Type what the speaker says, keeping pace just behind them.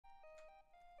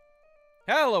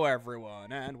Hello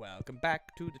everyone, and welcome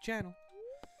back to the channel.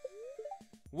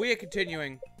 We are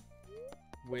continuing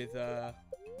with,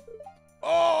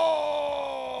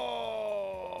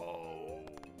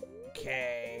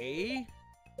 okay.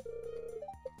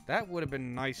 That would have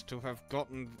been nice to have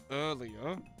gotten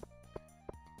earlier.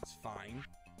 It's fine.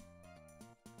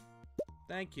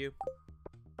 Thank you.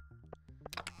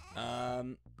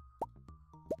 Well,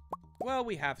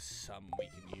 we have some we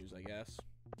can use, I guess.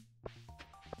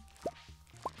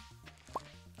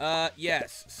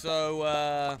 Yes, so,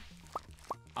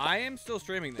 I am still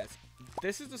streaming this.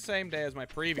 This is the same day as my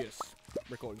previous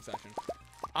recording session.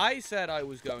 I said I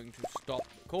was going to stop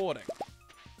recording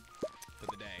for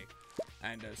the day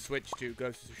and switch to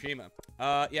Ghost of Tsushima.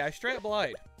 Yeah, I straight up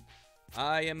lied.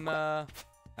 I'm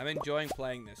enjoying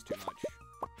playing this too much.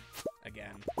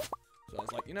 Again. So I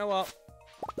was like, you know what?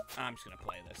 I'm just gonna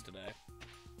play this today.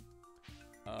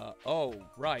 Oh,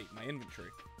 right, my inventory.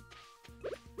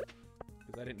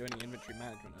 Because I didn't do any inventory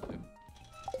management earlier.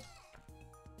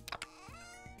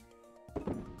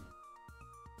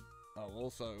 Oh,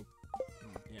 also...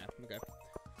 yeah, okay.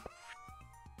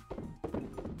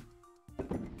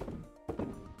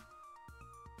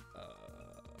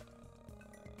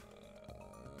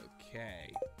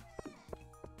 Okay.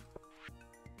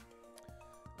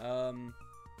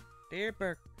 Dear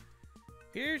Burke,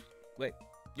 wait,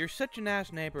 you're such a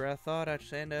nice neighbor, I thought I'd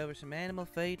send over some animal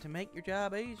feed to make your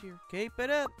job easier. Keep it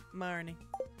up, Marnie.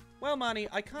 Well, Marnie,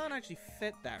 I can't actually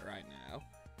fit that right now.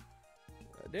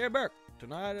 Dear Burke,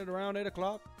 tonight at around 8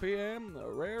 o'clock p.m., a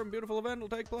rare and beautiful event will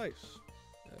take place.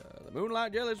 The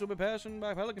Moonlight Jellies will be passing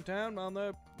by Pelican Town on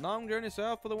their long journey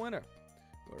south for the winter.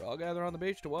 We're all gathered on the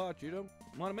beach to watch. You don't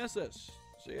want to miss this.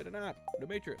 See you tonight,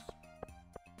 Demetrius.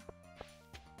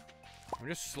 I'm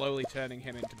just slowly turning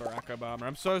him into Barack Obama.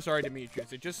 I'm so sorry,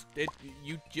 Demetrius. You just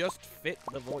fit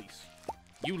the voice.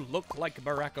 You look like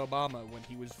Barack Obama when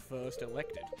he was first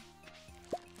elected.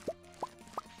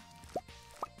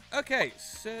 Okay,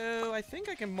 so I think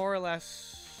I can more or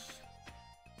less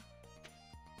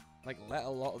like let a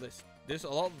lot of this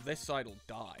side will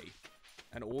die,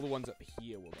 and all the ones up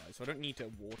here will die. So I don't need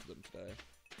to water them today.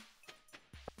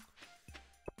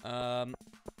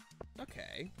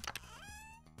 Okay.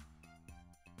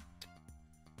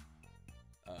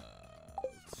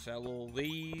 Sell all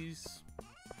these.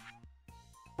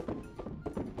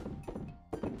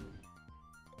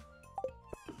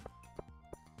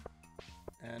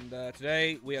 And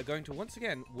today we are going to once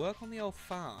again work on the old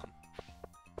farm.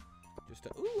 Just to,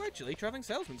 ooh, actually, traveling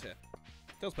salesman's here.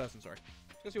 Salesperson, sorry.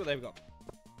 Let's go see what they've got.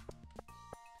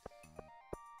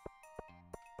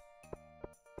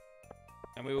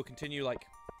 And we will continue, like,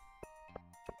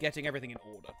 getting everything in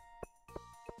order.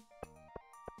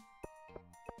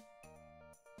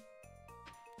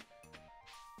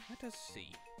 Let us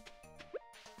see.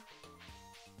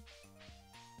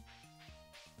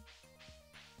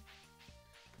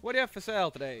 What do you have for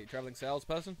sale today, traveling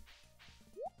salesperson?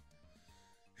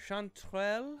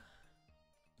 Chanterelle?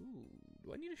 Ooh,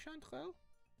 do I need a chanterelle?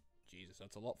 Jesus,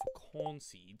 that's a lot for corn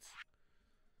seeds.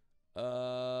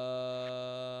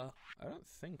 I don't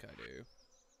think I do.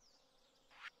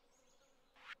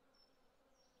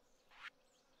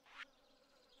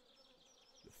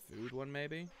 The food one,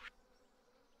 maybe?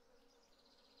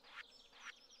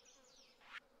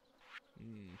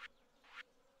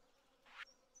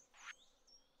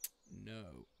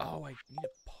 No. Oh, I need a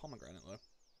pomegranate, though.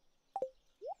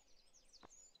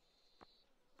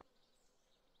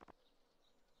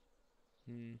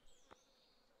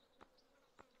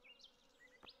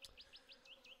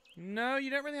 No, you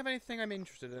don't really have anything I'm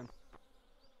interested in.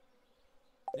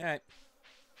 Alright.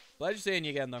 Pleasure seeing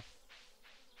you again, though.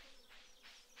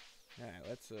 Alright,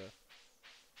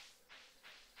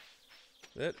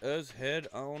 let us head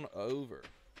on over.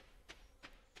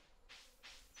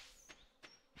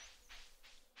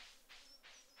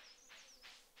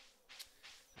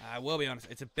 I will be honest,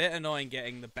 it's a bit annoying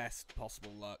getting the best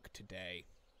possible luck today.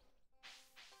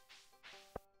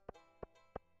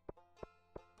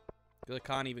 Because I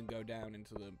can't even go down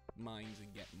into the mines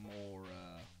and get more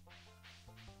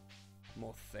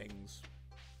things.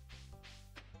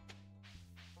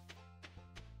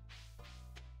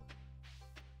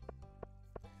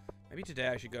 Maybe today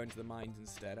I should go into the mines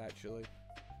instead, actually.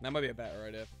 That might be a better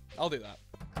idea. I'll do that.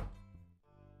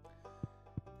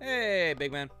 Hey,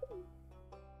 big man.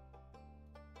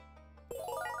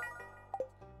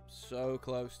 So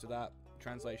close to that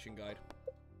translation guide.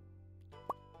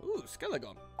 Ooh,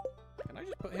 Skelegon. Can I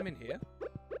just put him in here?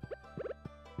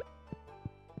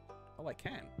 Oh, I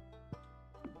can.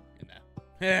 In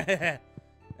there.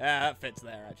 That fits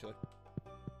there, actually.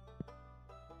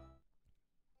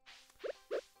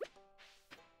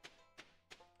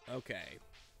 Okay.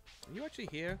 Are you actually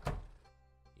here?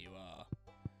 You are.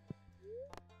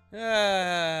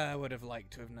 I would have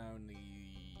liked to have known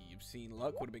the obscene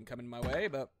luck would have been coming my way,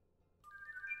 but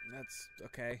that's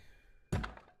okay.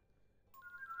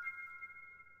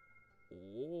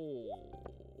 Oh,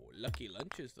 lucky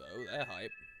lunches though. They're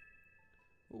hype.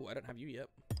 Oh, I don't have you yet.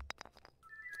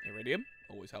 Iridium,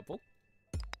 always helpful.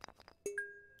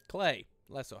 Clay,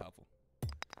 less so helpful.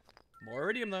 More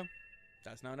iridium though.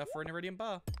 That's not enough for an iridium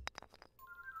bar. I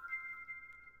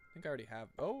think I already have.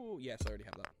 Oh, yes, I already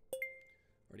have that.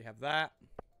 Already have that.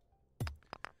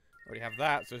 Already have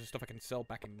that. So there's stuff I can sell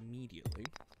back immediately.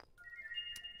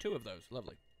 2 of those.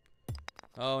 Lovely.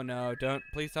 Oh no, don't.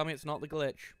 Please tell me it's not the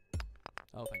glitch.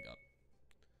 Oh, thank God.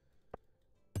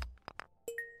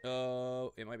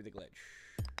 Oh, it might be the glitch.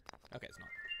 Okay, it's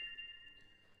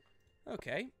not.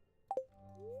 Okay.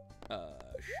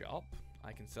 Shop.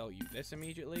 I can sell you this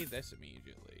immediately, this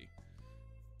immediately.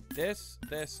 This,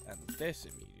 and this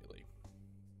immediately.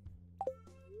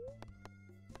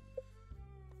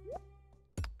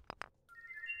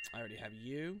 I already have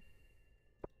you.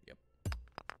 Yep.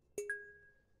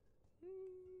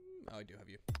 Oh, I do have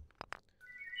you.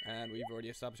 And we've already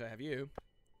established I have you.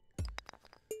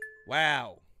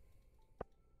 Wow.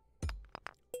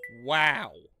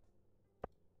 Wow.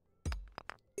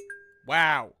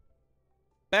 Wow.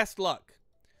 Best luck.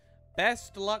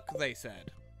 Best luck, they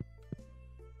said.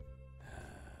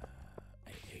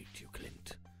 I hate you,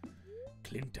 Clint.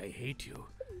 Clint, I hate you.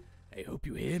 I hope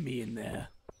you hear me in there.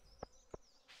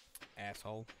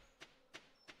 Asshole.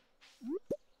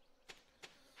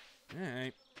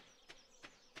 Alright.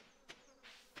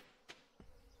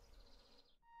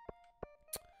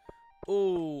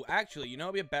 Oh, actually, you know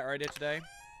what would be a better idea today?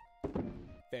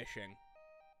 Fishing.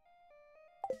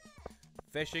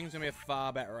 Fishing's gonna be a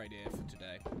far better idea for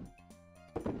today.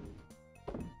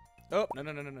 Oh, no.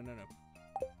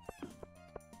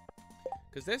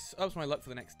 Because this ups my luck for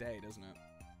the next day, doesn't it?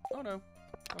 Oh, no.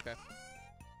 Okay.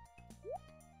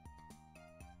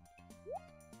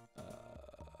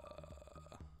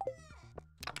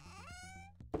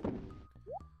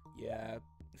 Yeah,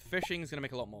 fishing's gonna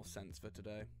make a lot more sense for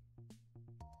today.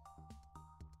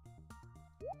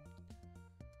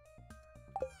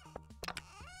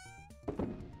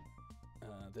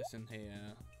 This in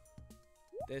here.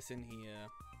 This in here.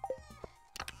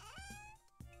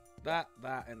 That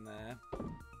in there.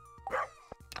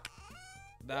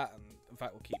 That, and in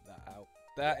fact, we'll keep that out.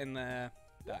 That in there.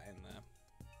 That in there.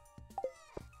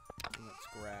 And let's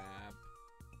grab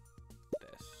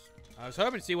this. I was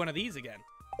hoping to see one of these again.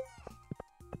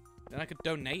 Then I could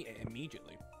donate it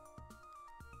immediately.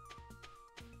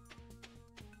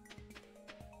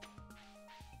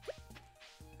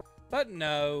 But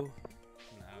no.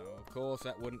 No, of course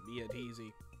that wouldn't be it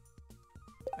easy.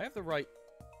 I have the right...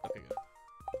 Okay, good.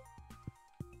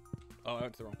 Oh, I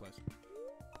went to the wrong place.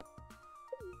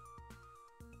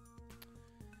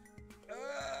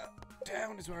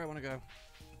 Down is where I want to go.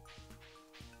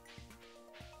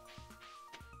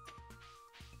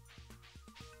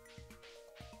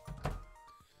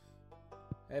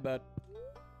 Hey, bud.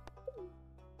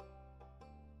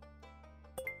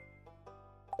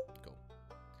 Cool.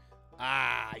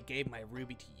 Ah, I gave my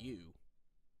ruby to you.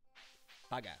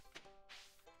 Bugger. I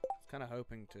was kind of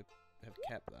hoping to have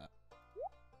kept that.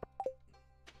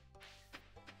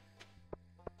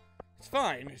 It's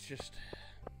fine, it's just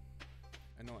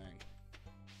annoying.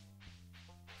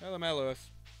 Hello,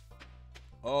 Lewis.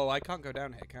 Oh, I can't go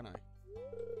down here, can I?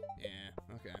 Yeah,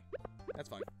 okay. That's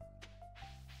fine.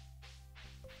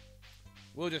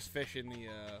 We'll just fish in the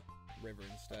river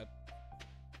instead.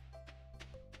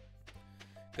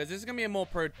 Because this is going to be a more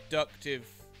productive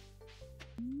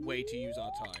way to use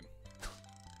our time.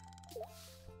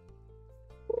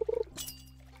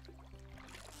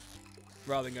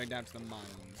 Rather than going down to the mines.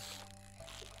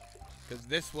 Because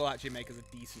this will actually make us a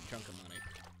decent chunk of money.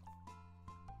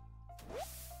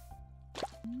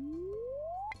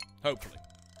 Hopefully.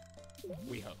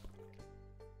 We hope.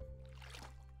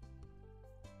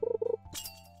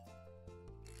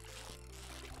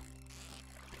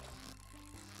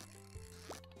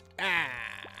 Ah!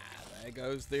 There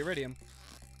goes the iridium.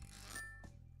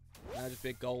 Now just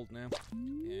big gold now.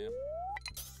 Yeah.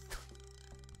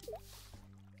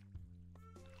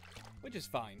 Which is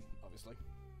fine, obviously.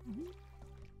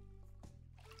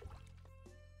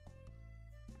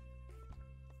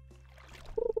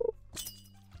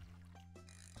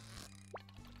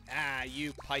 Ah,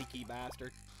 you pikey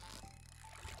bastard.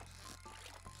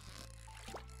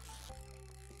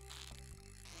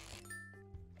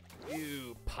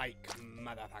 You pike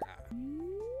motherfucker.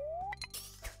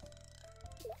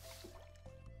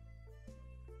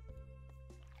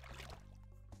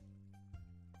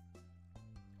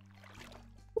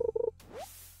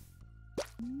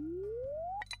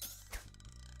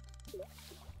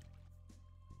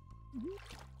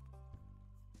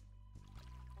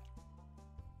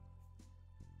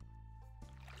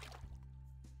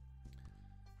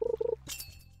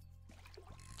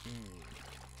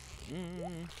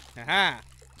 Haha!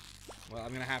 Well,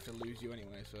 I'm gonna have to lose you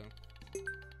anyway, so...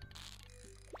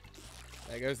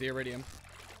 There goes the iridium.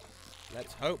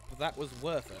 Let's hope that was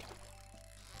worth it.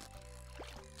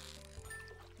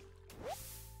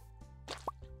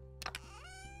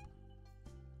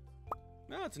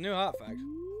 No, it's a new artifact.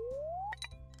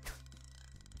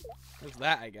 What's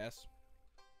that, I guess?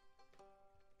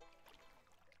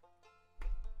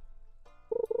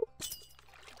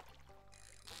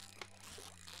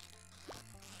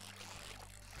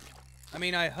 I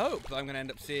mean, I hope I'm going to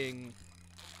end up seeing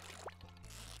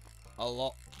a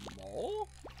lot more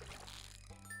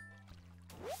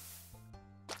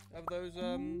of those,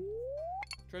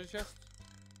 treasure chests.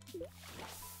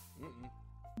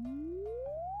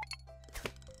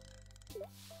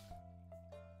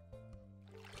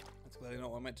 That's clearly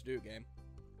not what I meant to do, game.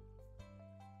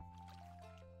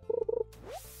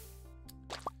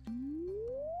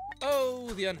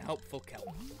 Oh, the unhelpful kelp.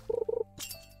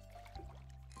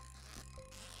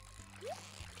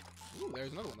 Ooh,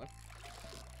 there's another one there.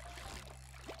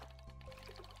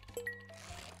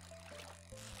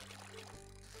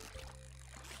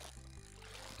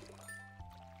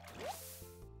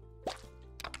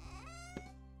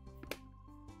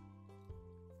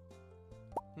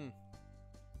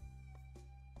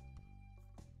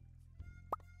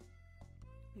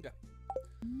 Okay.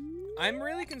 I'm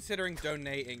really considering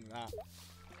donating that.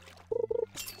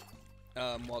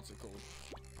 What's it called?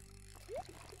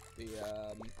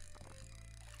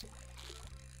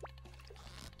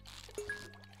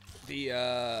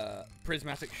 The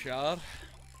prismatic shard.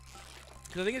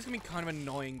 Because I think it's going to be kind of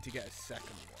annoying to get a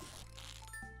second one.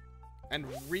 And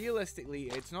realistically,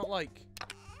 it's not like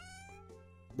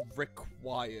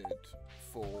required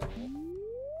for...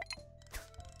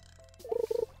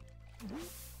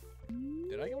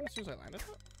 Did I get one as soon as I landed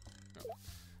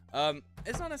that? No.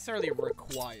 It's not necessarily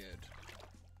required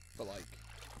for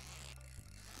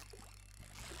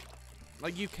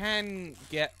like you can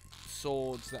get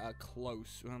swords that are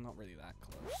close. Well, not really that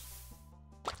close.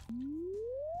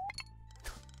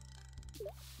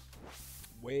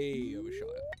 Way overshot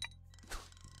it.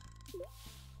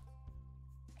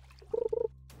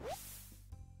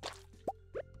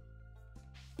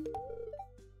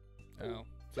 Oh,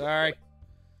 sorry.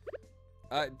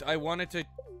 I wanted to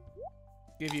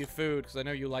give you food because I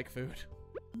know you like food.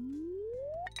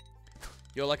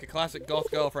 You're like a classic goth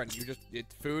girlfriend.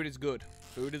 Food is good.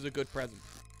 Food is a good present.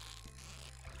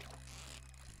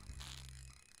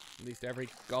 At least every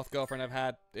goth girlfriend I've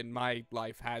had in my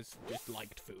life has just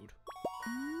liked food.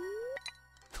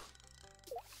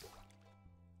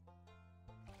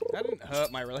 That didn't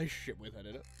hurt my relationship with her,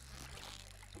 did it?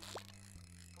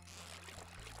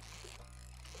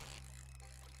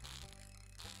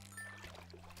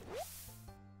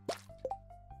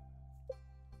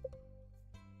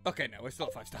 Okay, no, we're still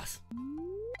at 5 stars.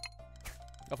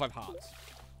 Oh, 5 hearts.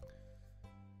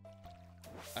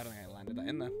 I don't think I landed that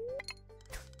in there.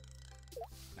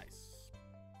 Nice.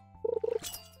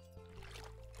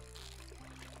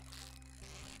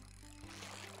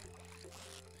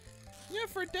 Yeah,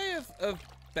 for a day of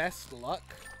best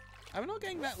luck, I'm not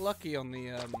getting that lucky on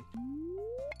the, I'm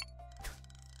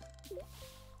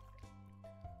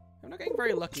not getting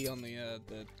very lucky on the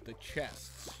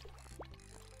chests.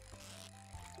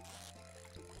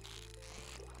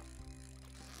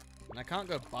 And I can't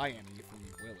go buy any from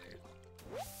Willy.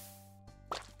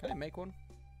 Can I make one?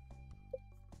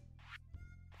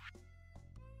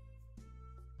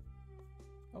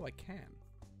 Oh, I can.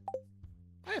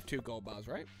 I have 2 gold bars,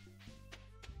 right?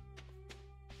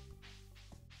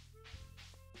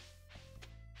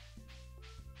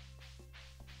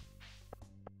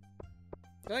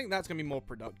 I think that's going to be more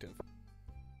productive.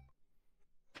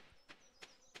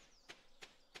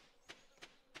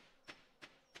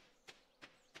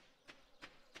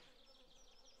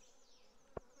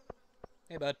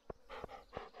 Hey, bud.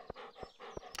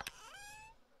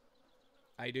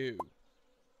 I do.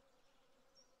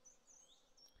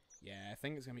 Yeah, I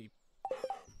think it's going to be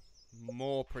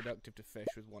more productive to fish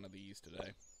with one of these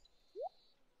today.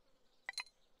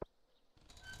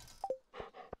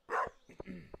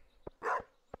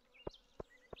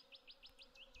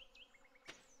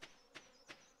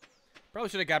 Probably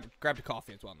should have grabbed a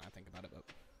coffee as well now I think about it, but...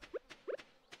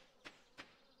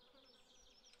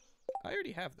 I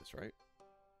already have this, right?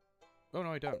 Oh,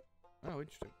 no, I don't. Oh,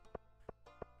 interesting.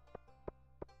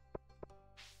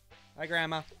 Hi,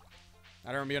 Grandma. I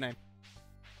don't remember your name.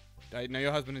 I know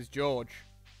your husband is George.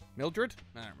 Mildred?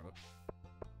 I don't remember.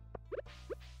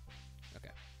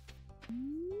 Okay.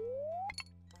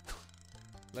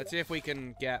 Let's see if we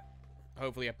can get,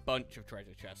 hopefully, a bunch of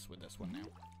treasure chests with this one now.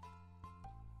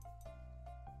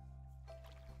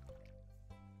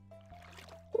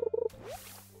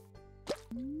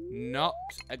 Not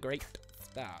a great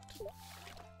start.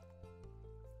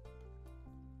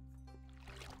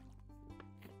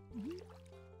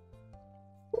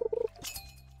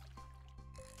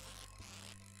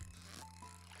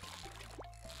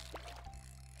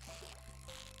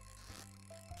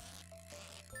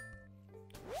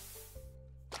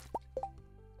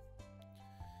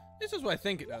 This is what I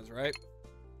think it does, right?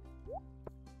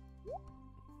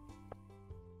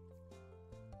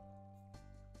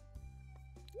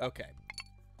 Okay.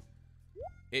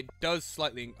 It does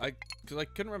slightly... Because I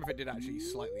couldn't remember if it did actually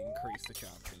slightly increase the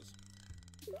chances.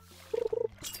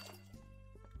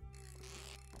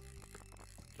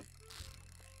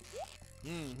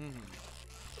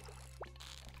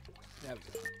 There we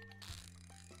go.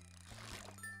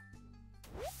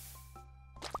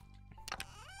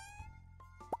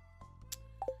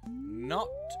 Not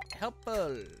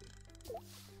helpful.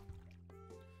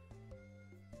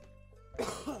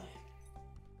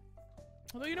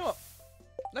 Although, you know what?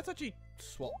 Let's actually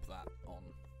swap that on.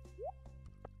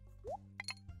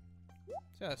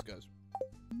 See how this goes.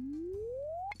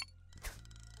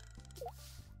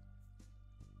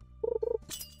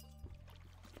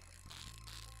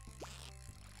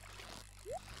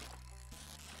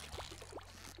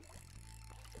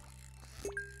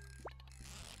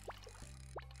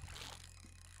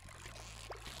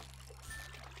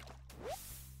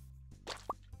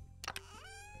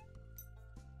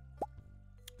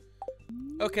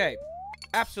 Okay,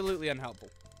 absolutely unhelpful.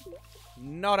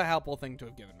 Not a helpful thing to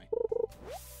have given me.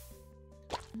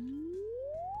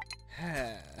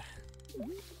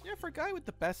 Yeah, for a guy with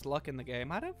the best luck in the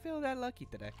game, I don't feel that lucky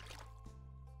today.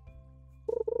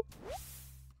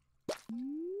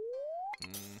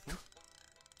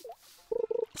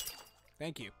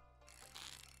 Thank you.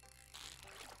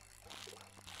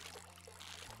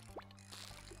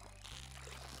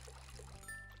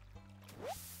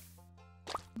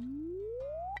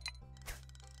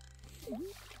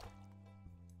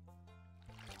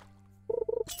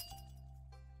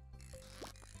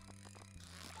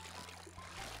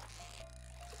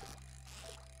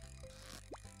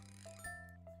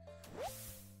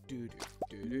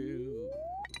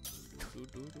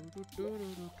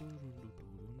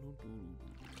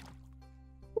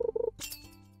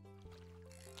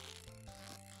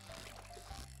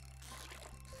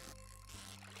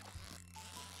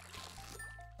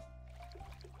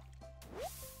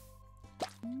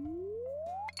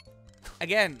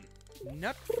 Again,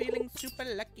 not feeling super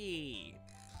lucky.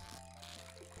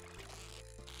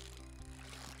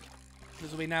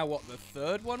 This will be now, what, the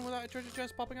third one without a treasure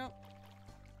chest popping up?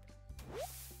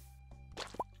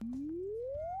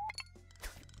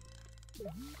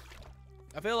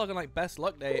 I feel like on like best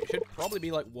luck day, it should probably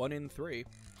be like 1 in 3.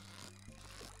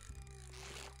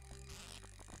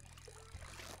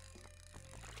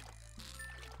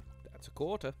 That's a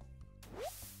quarter.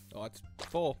 Oh, that's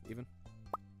 4 even.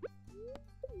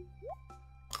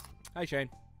 Hi, Shane.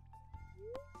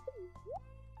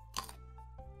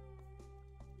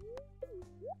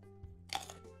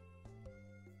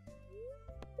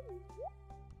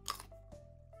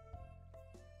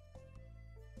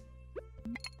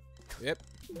 Yep.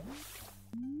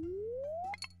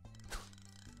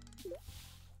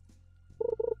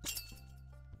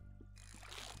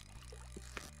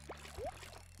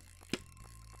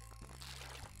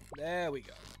 There we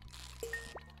go.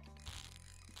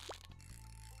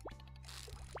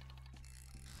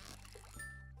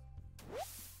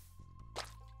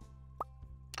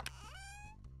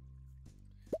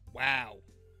 Wow.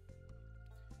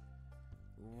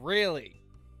 Really?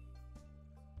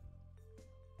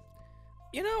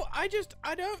 You know, I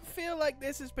don't feel like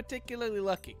this is particularly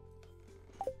lucky.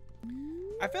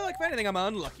 I feel like, if anything, I'm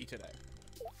unlucky today.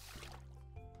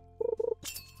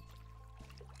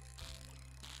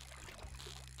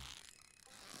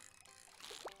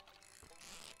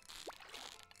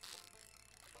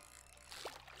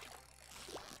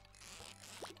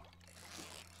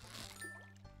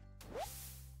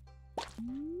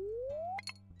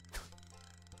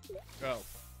 Oh.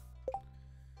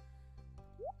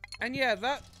 And yeah,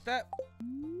 that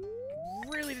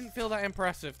really didn't feel that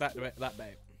impressive that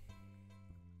bait.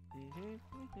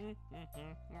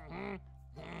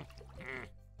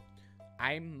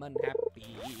 I'm unhappy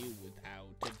with how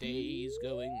today's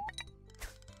going.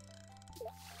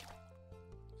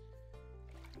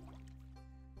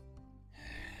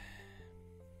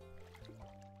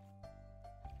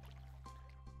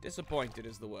 Disappointed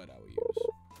is the word I will use.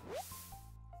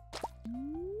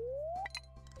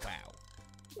 Wow.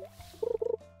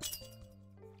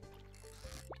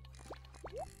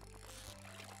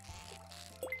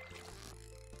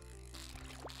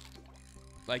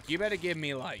 Like, you better give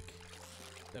me, like,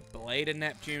 the Blade of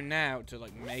Neptune now to,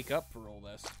 like, make up for all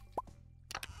this.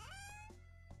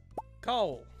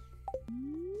 Coal.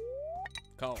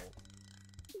 Coal.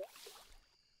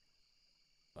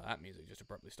 Well, that music just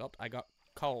abruptly stopped. I got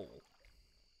coal.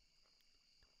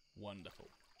 Wonderful.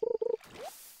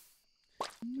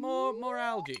 More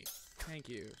algae. Thank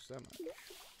you so much.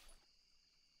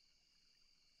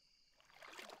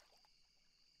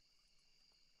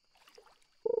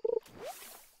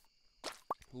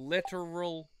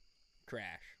 Literal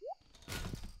trash.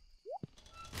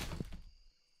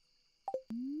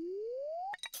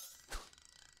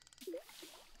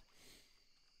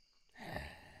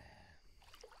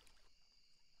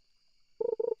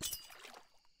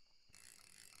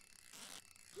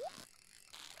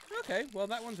 Okay, well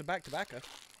that one's a back-to-backer.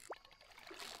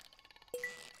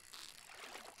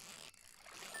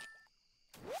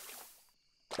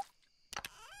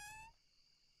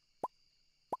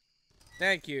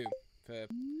 Thank you for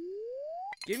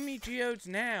giving me geodes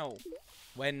now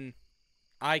when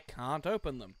I can't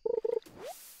open them.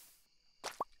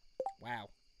 Wow.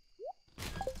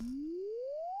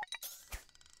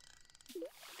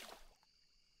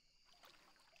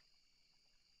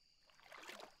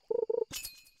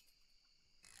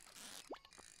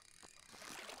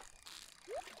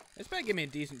 This better give me a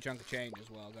decent chunk of change as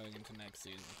well going into next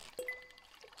season.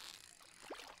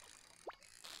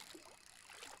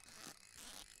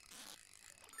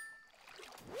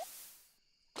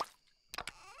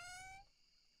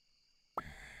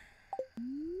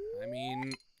 I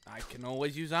mean, I can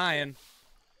always use iron,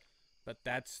 but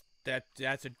that's a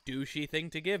douchey thing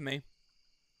to give me.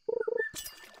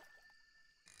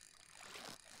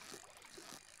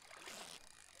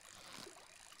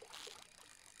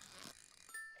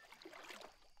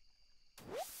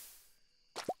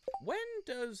 When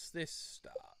does this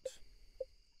start?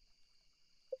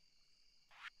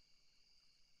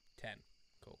 10.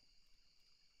 Cool.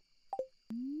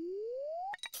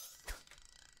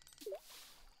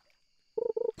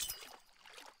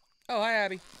 Oh, hi,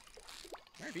 Abby.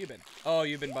 Where have you been? Oh,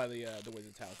 you've been by the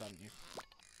wizard's house, haven't you?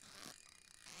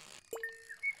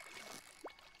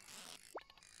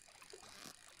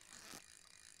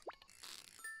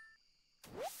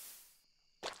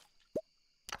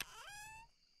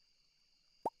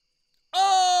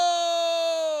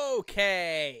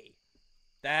 Okay.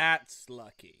 That's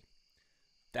lucky.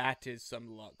 That is some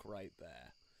luck right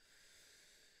there.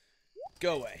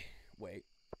 Go away. Wait.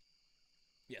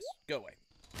 Yes, go away.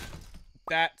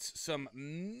 That's some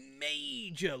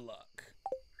major luck.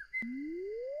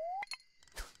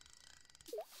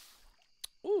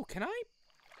 Ooh, can I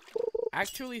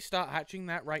actually start hatching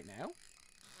that right now?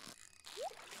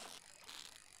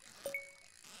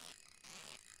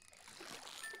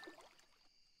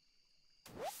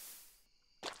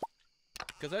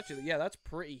 Because actually, yeah, that's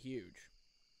pretty huge.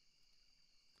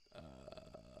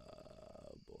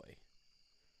 Boy.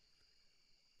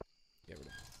 Get rid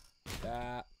of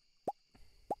that.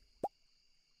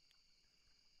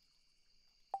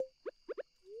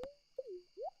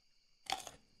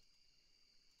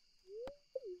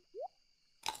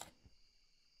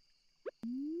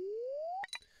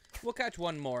 We'll catch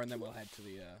one more and then we'll head to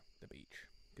the beach.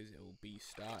 Because it will be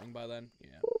starting by then.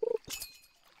 Yeah.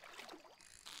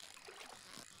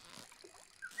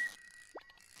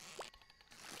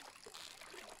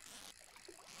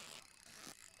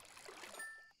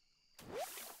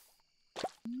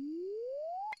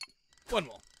 One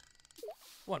more.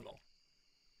 One more.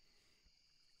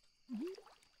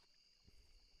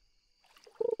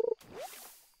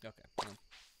 Okay. Well,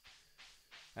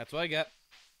 that's what I get.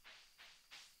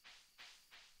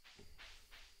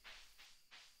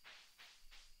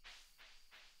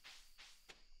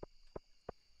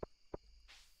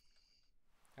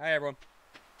 Hi, everyone.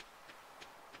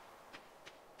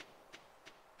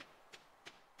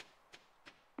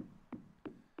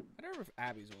 I don't know if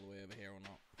Abby's all the way over here or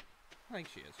not. I think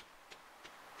she is.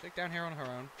 Take down here on her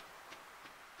own.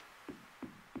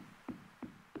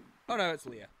 Oh no, it's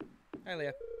Leah. Hi,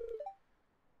 Leah.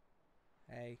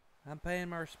 Hey, I'm paying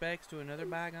my respects to another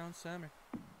bygone summer.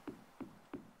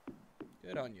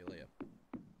 Good on you, Leah.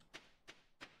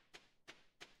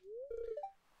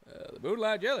 The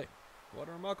moonlight jelly. What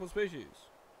a remarkable species.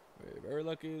 We're very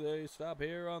lucky they stop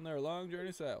here on their long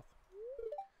journey south.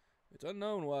 It's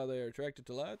unknown why they are attracted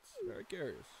to lights. Very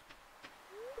curious.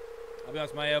 I'll be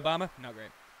honest, my Obama, not great.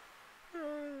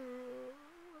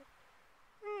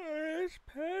 It's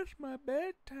past my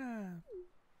bedtime.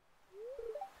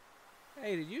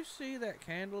 Hey, did you see that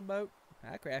candle boat?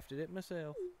 I crafted it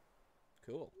myself.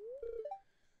 Cool.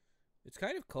 It's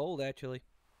kind of cold, actually.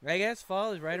 I guess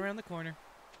fall is right around the corner.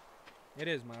 It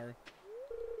is, Maru.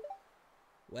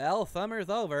 Well, summer's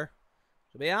over.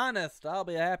 To be honest, I'll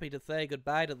be happy to say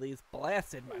goodbye to these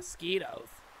blasted mosquitoes.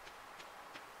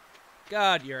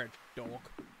 God, you're a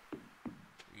dork.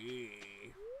 Yeah.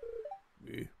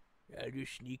 I'll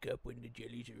just sneak up when the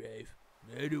jellies arrive.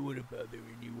 I don't want to bother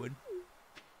anyone.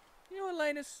 You know what,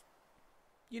 Linus?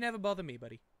 You never bother me,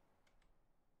 buddy.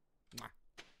 Mwah.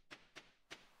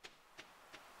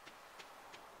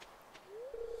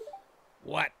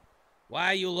 What? Why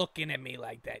are you looking at me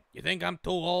like that? You think I'm too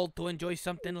old to enjoy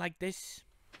something like this?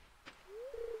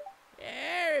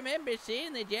 I remember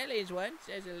seeing the jellies once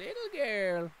as a little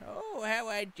girl. Oh, how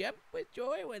I jumped with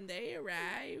joy when they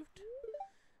arrived.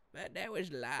 But that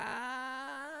was long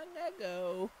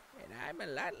ago, and I'm a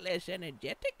lot less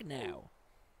energetic now.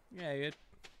 Yeah,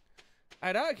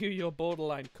 I'd argue you're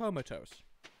borderline comatose.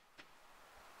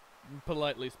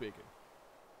 Politely speaking.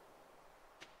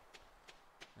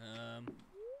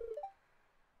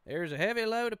 There's a heavy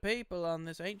load of people on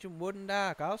this ancient wooden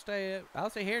dock. I'll stay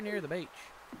here near the beach.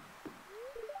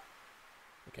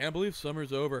 I can't believe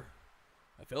summer's over.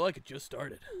 I feel like it just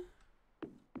started.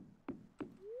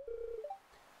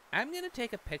 I'm gonna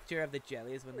take a picture of the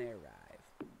jellies when they arrive.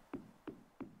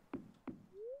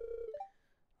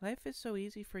 Life is so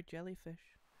easy for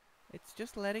jellyfish. It's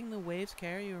just letting the waves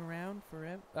carry you around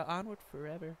forever, onward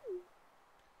forever.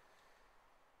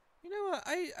 You know what?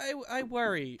 I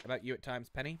worry about you at times,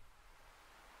 Penny.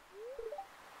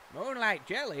 Moonlight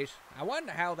jellies? I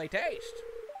wonder how they taste.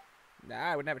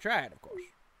 I would never try it, of course.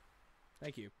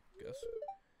 Thank you, Gus.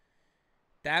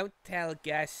 Don't tell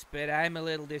Gus, but I'm a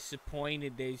little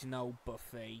disappointed there's no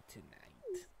buffet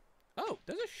tonight. Oh,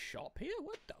 there's a shop here?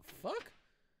 What the fuck?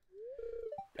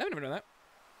 I've never known that.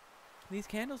 These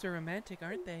candles are romantic,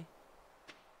 aren't they?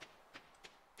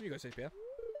 Here you go, CPR.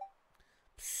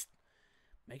 Psst.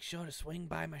 Make sure to swing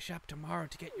by my shop tomorrow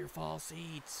to get your fall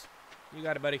seeds. You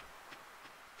got it, buddy.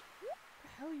 What the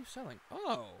hell are you selling?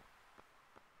 Oh.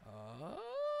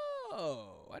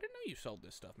 Oh. I didn't know you sold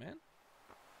this stuff, man.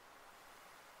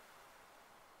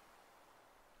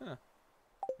 Huh.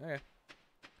 Okay.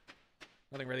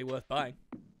 Nothing really worth buying.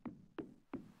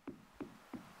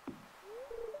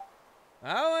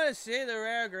 I want to see the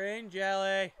rare green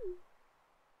jelly.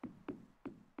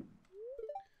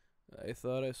 I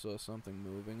thought I saw something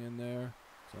moving in there.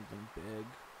 Something big.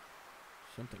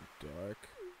 Something dark.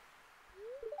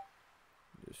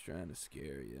 Just trying to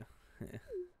scare you.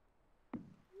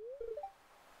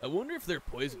 I wonder if they're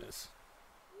poisonous.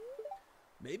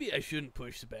 Maybe I shouldn't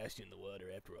push Sebastian in the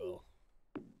water after all.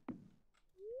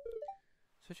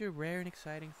 Such a rare and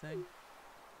exciting thing.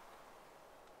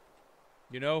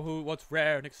 You know what's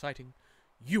rare and exciting?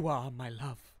 You are my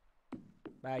love.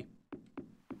 Bye.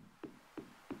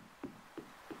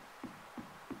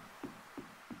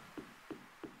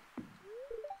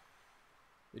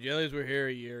 The jellies were here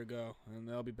a year ago, and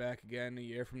they'll be back again a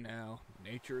year from now.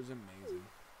 Nature is amazing.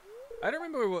 I don't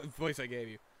remember what voice I gave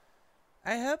you.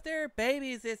 I hope there are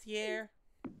babies this year.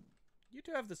 You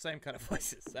two have the same kind of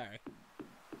voices, sorry.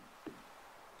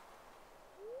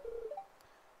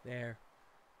 There.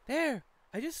 There!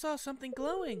 I just saw something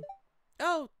glowing.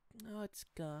 Oh, it's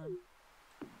gone.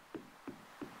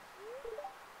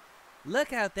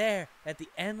 Look out there at the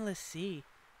endless sea.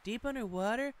 Deep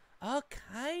underwater, all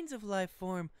kinds of life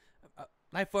forms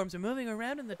are moving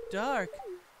around in the dark.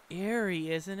 Eerie,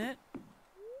 isn't it?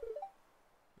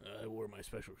 I wore my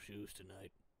special shoes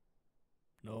tonight.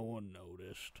 No one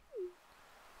noticed.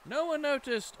 No one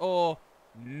noticed, or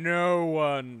no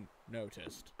one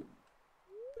noticed.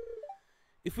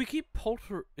 If we keep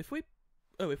polluting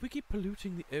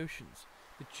the oceans,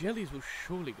 the jellies will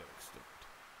surely go extinct.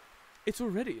 It's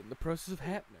already in the process of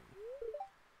happening.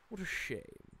 What a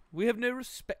shame. We have no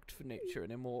respect for nature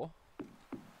anymore.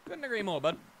 Couldn't agree more,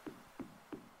 bud.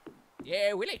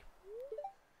 Yeah, Willie.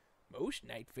 Most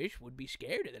night fish would be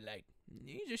scared of the light.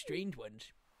 These are strange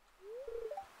ones.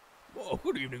 Oh,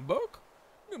 good evening, Buck.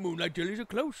 The moonlight jellies are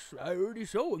close. I already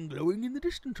saw one glowing in the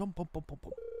distance.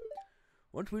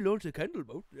 Once we launch the candle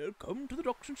boat, they'll come to the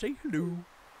docks and say hello.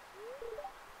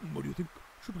 What do you think?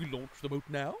 Should we launch the boat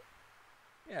now?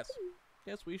 Yes.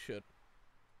 Yes, we should.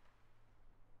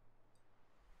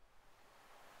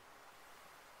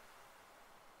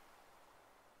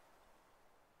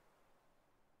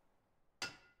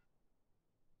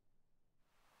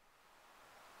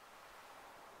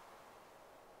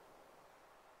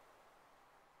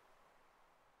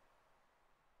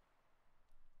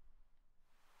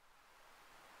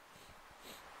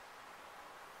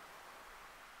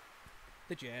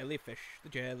 The jellyfish. The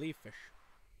jellyfish.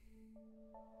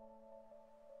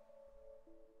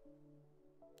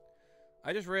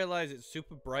 I just realized it's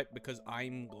super bright because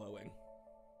I'm glowing.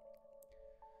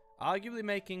 Arguably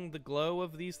making the glow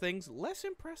of these things less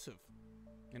impressive.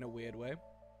 In a weird way.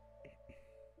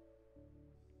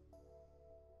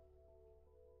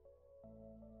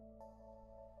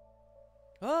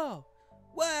 Oh!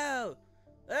 Whoa!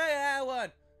 Hey, that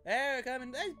one! They're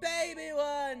coming. There's baby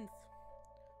ones!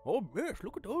 Oh, yes,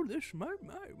 look at all this.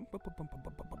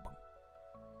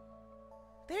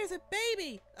 There's a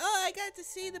baby! Oh, I got to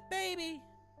see the baby!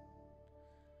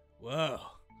 Whoa.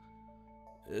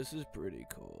 This is pretty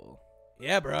cool.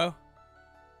 Yeah, bro.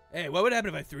 Hey, what would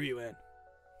happen if I threw you in?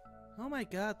 Oh my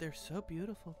god, they're so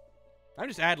beautiful. I'm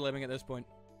just ad-libbing at this point.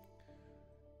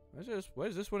 What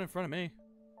is this one in front of me?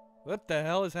 What the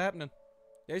hell is happening?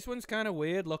 This one's kind of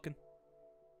weird looking.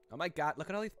 Oh my god, look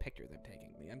at all these pictures I'm taking.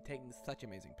 I'm taking such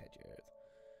amazing pictures.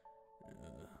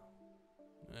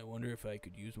 I wonder if I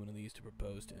could use one of these to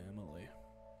propose to Emily.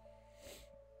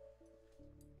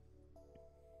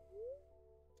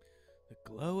 The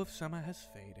glow of summer has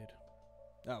faded.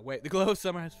 Oh, wait, the glow of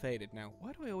summer has faded. Now,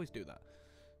 why do I always do that?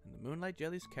 And the moonlight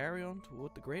jellies carry on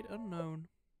toward the great unknown.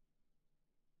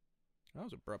 That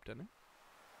was abrupt, isn't it?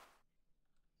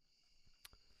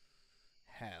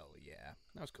 Hell yeah.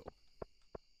 That was cool.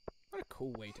 What a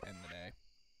cool way to end the day.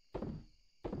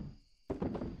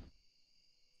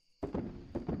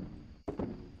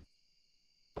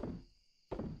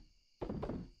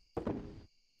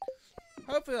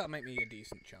 Hopefully that'll make me a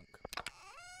decent chunk.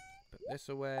 Put this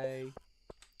away.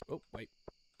 Oh, wait.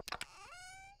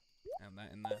 And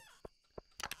that in there.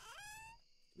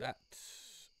 That.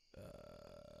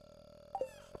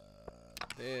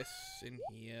 This in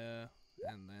here.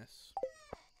 And this.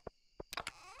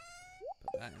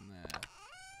 Put that in there.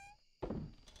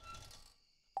 I'm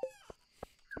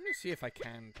gonna see if I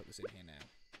can put this in here now.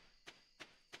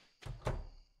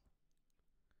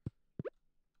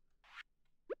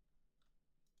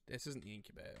 This isn't the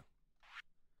incubator.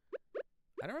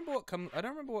 I don't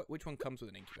remember which one comes with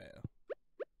an incubator.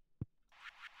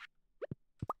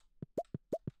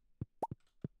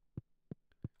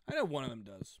 I know one of them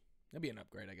does. That'd be an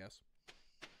upgrade, I guess.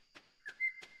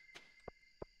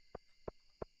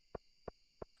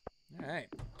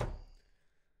 Alright.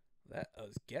 Let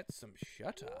us get some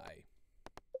shut-eye.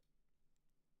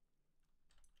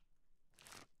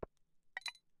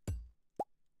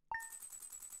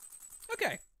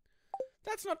 Okay.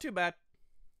 That's not too bad.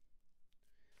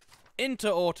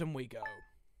 Into autumn we go.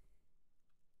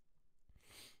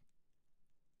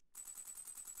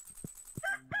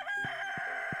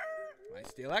 My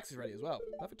steel axe is ready as well.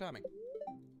 Perfect timing.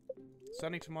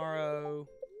 Sunny tomorrow.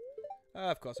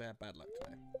 Of course I had bad luck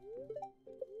today.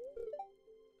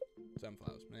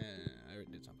 Sunflowers. I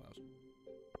already did sunflowers.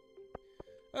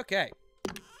 Okay.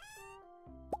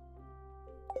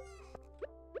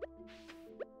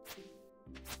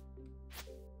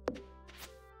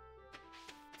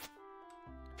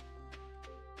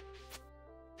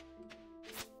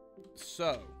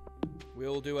 So,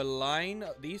 we'll do a line.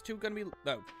 These two are gonna be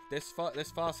this far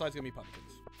side's gonna be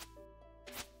pumpkins.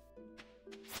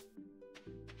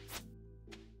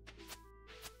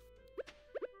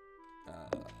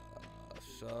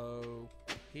 So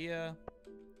here.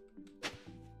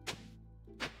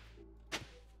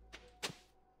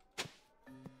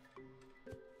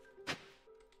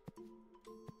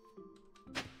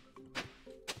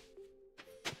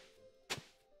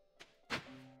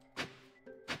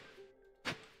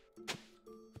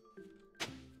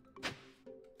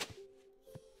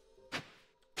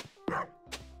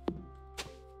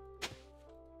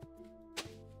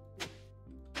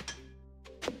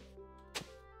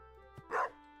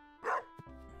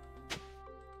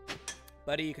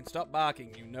 Buddy, you can stop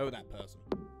barking. You know that person.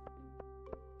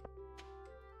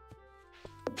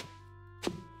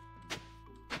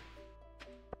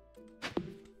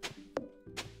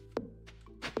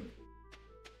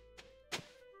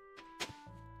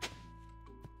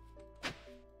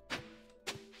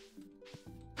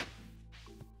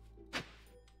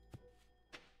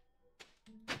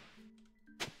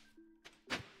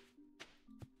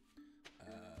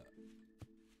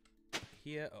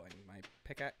 Here. Oh, I need my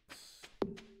pickaxe.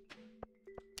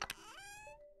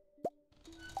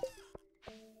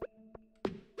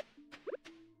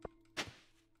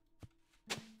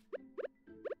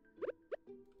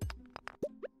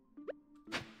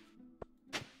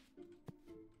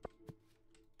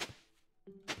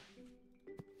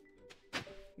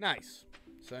 Nice.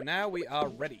 So now we are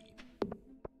ready.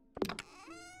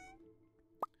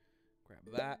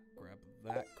 Grab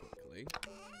that quickly.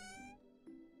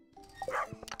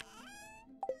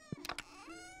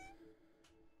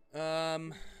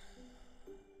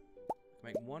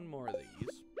 one more of these.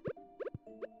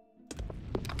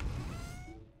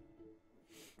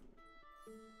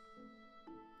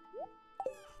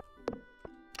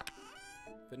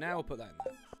 For now, we'll put that in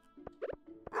there.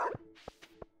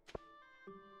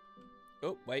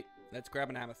 Oh, wait. Let's grab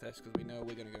an amethyst, because we know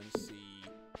we're going to go and see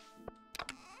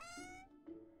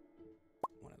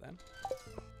one of them.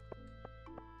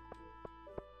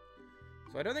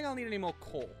 So I don't think I'll need any more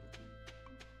coal.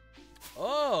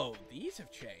 Oh, these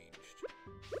have changed.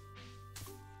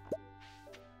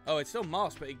 Oh, it's still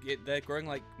moss, but they're growing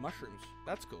like mushrooms.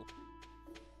 That's cool.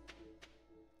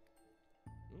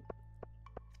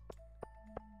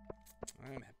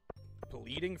 I'm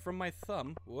bleeding from my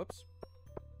thumb. Whoops.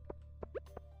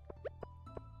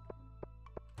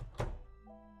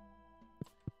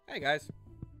 Hey, guys.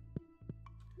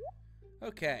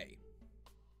 Okay.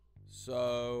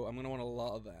 So, I'm going to want a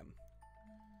lot of them.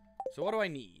 So, what do I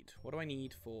need? What do I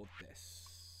need for this?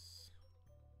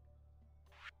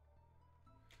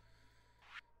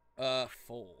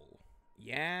 Fall.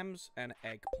 Yams and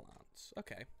eggplants.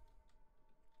 Okay.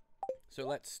 So,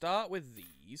 let's start with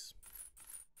these.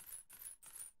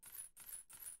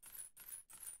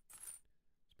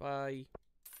 Let's buy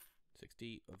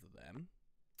 60 of them.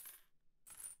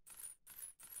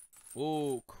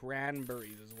 Oh,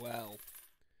 cranberries as well.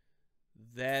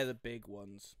 They're the big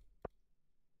ones.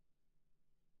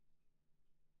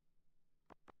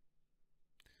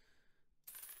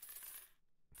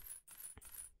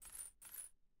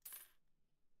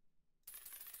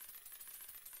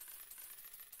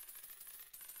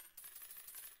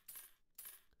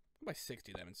 I'll buy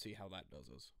 60 of them and see how that does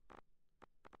us.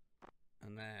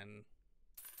 And then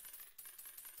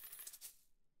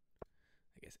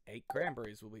I guess 8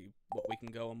 cranberries will be what we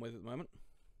can go on with at the moment.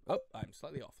 Oh, I'm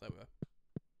slightly off. There we go.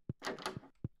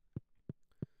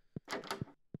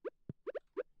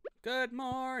 Good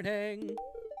morning.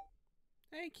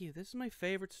 Thank you. This is my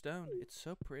favorite stone. It's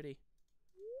so pretty.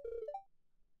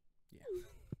 Yeah.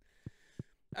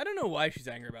 I don't know why she's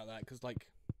angry about that. Because, like...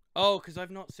 Oh, because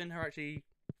I've not seen her actually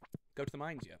go to the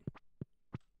mines yet.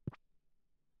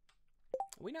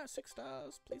 Are we now at 6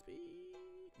 stars? Please be...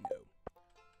 No.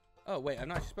 Oh, wait. I've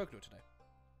not actually spoken to her today.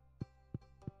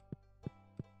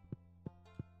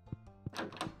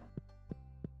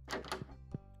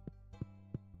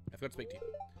 I forgot to speak to you.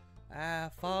 Ah,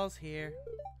 fall's here.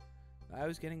 I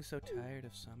was getting so tired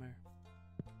of summer.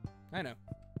 I know.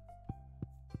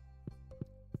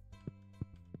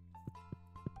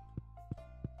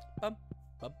 Bum,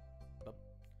 bum, bum.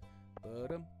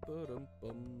 Ba-dum, ba-dum,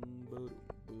 bum, ba-dum,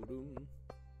 ba-dum.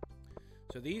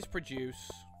 So these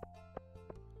produce...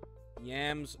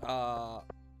 Yams are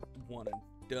one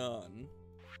and done.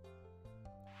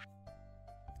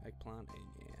 Eggplant and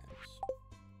yams.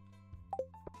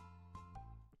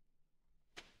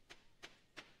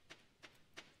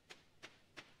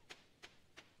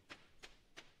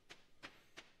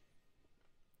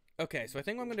 Okay, so I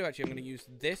think what I'm going to do actually, I'm going to use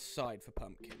this side for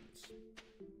pumpkins.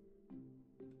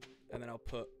 And then I'll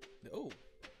put... Oh,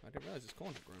 I didn't realize this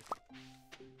corn had grown.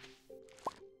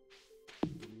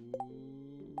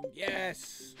 Ooh,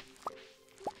 yes!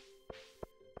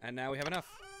 And now we have enough.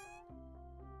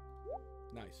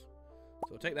 Nice.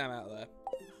 So we'll take them out of there.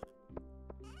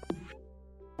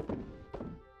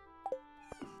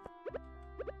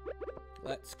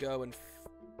 Let's go and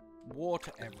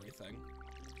water everything.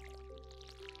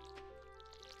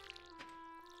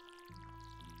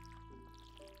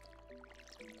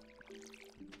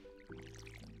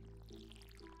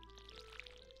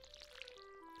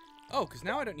 Oh, because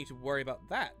now I don't need to worry about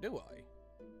that, do I?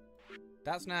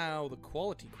 That's now the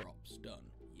quality crops done.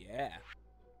 Yeah.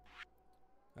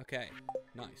 Okay,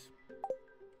 nice.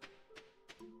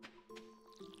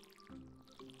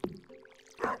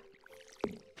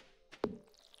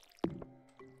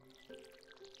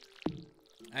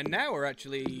 And now we're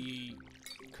actually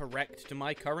correct to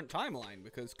my current timeline,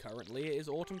 because currently it is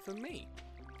autumn for me.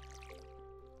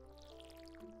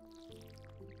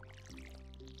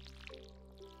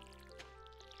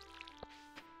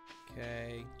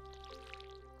 Okay.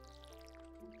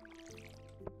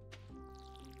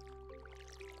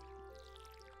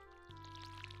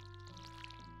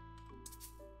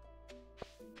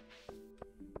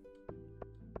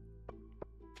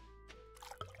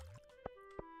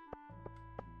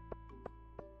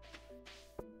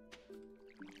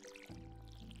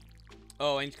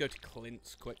 Oh, I need to go to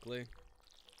Clint's quickly.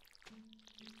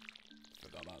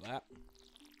 Forgot about that.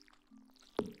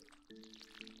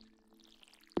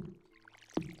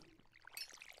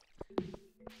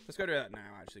 Let's go do that now,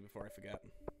 actually, before I forget.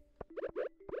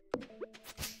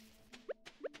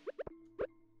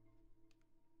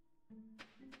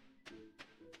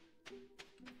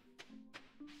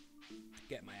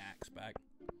 get my axe back.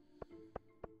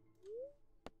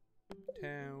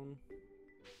 Town.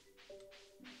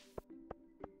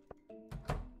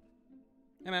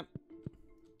 Hey, man.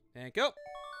 Thank you.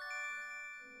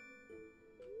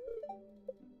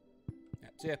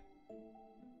 That's it.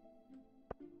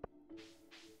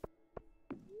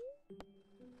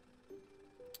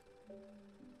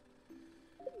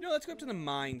 You know, let's go up to the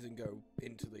mines and go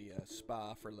into the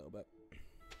spa for a little bit.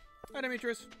 Hi,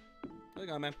 Demetrius. How's it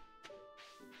going, man?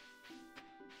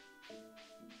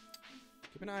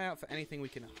 Keep an eye out for anything we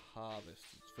can harvest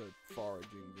for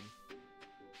foraging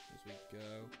as we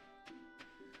go.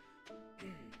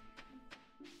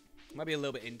 Might be a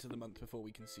little bit into the month before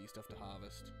we can see stuff to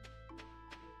harvest.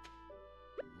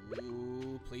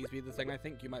 Ooh, please be the thing I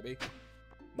think you might be.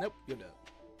 Nope, you're dead.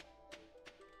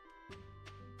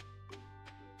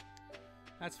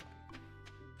 That's fine.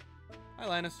 Hi,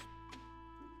 Linus.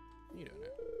 You don't know.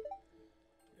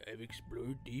 I've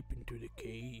explored deep into the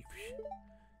caves.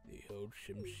 They hold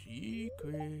some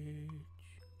secrets.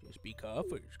 Just be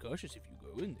cautious if you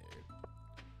go in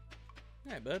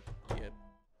there. Hey, bud. You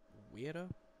weirdo.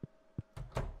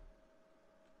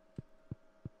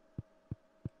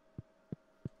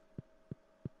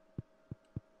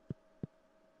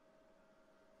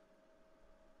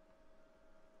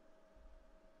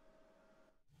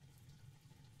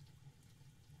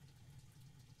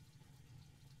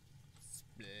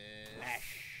 Splash.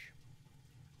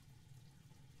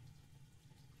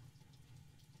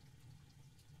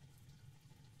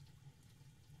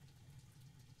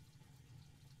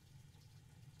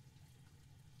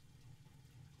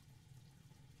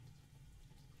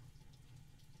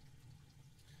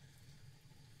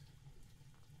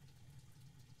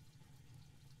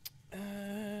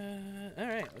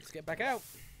 Alright, let's get back out.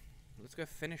 Let's go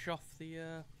finish off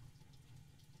the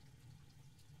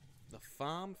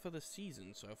farm for the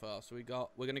season so far. So we're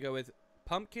gonna go with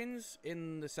pumpkins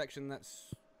in the section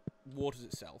that's waters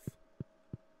itself.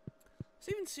 Let's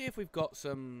even see if we've got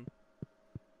some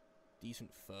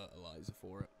decent fertilizer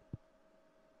for it.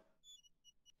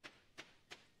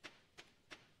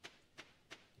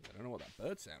 I don't know what that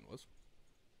bird sound was.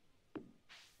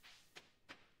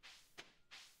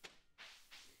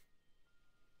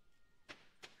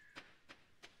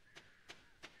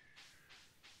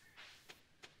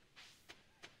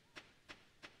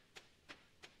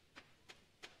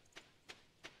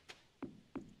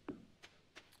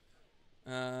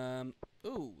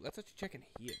 Ooh, let's actually check in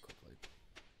here quickly.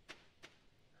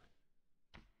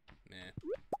 Nah.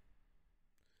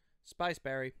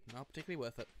 Spiceberry, not particularly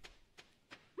worth it.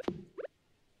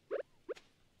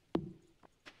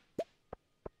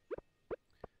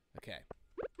 Okay.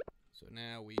 So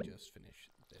now we just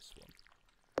finish this one.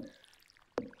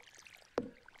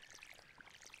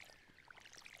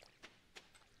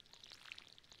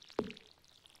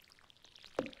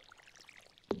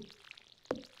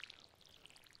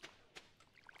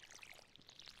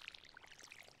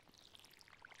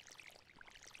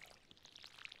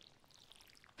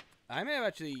 I may have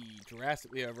actually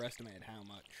drastically overestimated how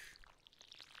much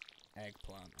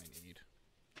eggplant I need.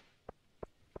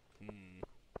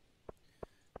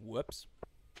 Whoops.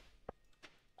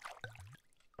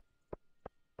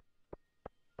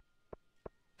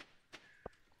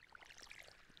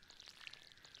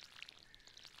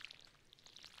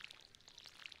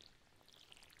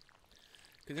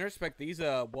 Because in respect, these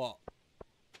are what?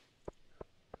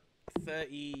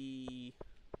 32?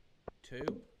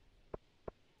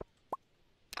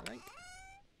 I think.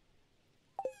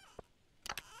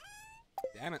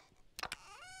 Damn it.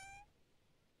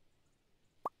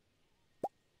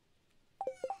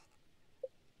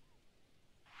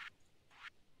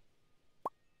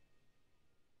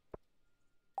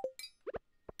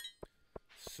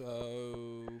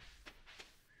 So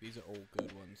these are all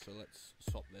good ones, so let's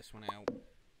swap this one out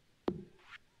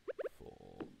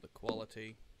for the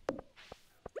quality.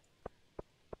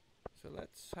 So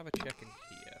let's have a check in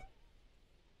here.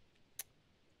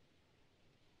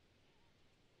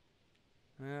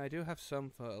 I do have some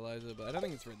fertilizer, but I don't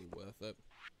think it's really worth it.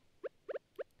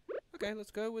 Okay, let's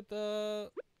go with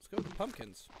the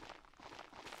pumpkins.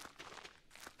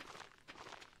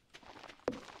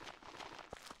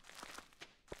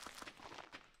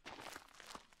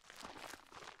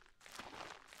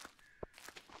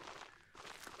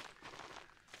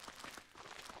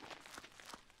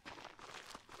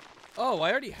 Oh,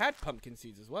 I already had pumpkin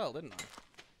seeds as well, didn't I?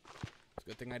 It's a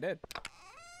good thing I did.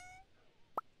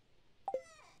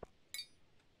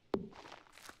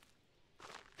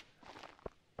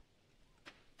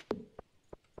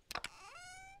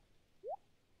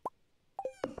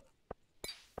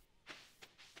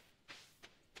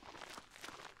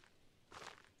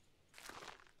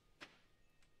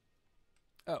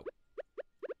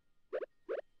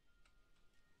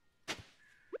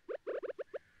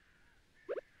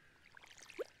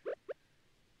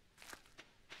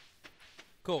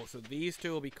 Cool, so these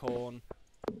two will be corn.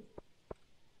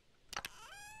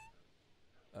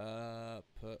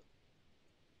 Put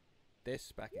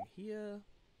this back in here.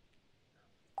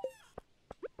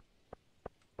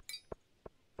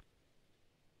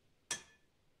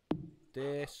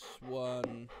 This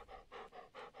one...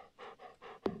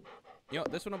 You know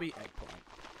what, this one will be eggplant.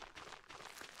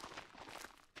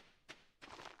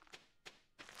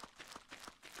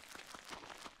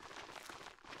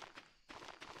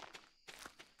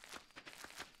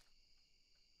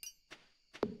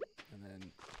 And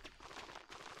then...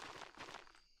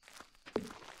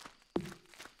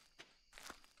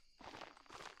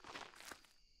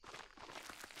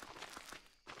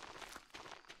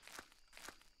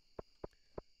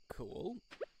 Cool.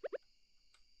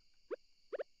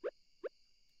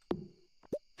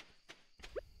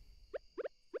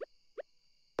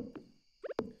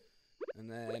 And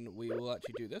then we will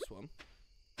actually do this one.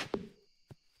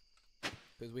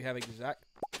 Because we have exact...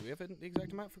 Do we have the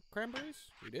exact amount for cranberries?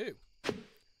 We do.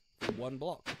 For one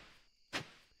block. And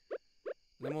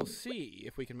then we'll see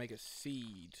if we can make a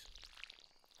seed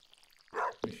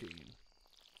machine.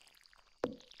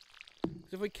 So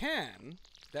if we can,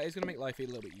 that is going to make life a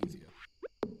little bit easier.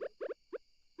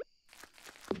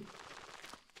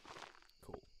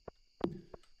 Cool.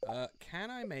 Can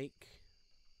I make...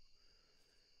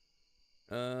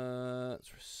 it's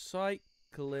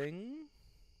recycling.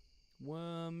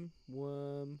 Worm.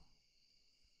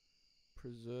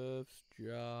 Preserves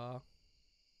jar.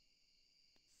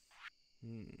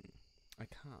 I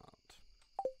can't.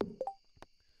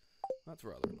 That's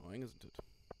rather annoying, isn't it?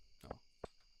 Oh.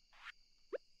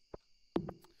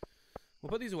 We'll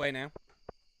put these away now.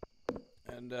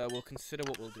 And we'll consider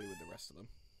what we'll do with the rest of them.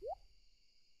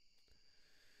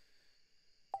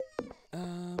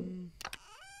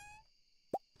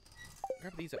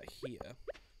 Grab these out here.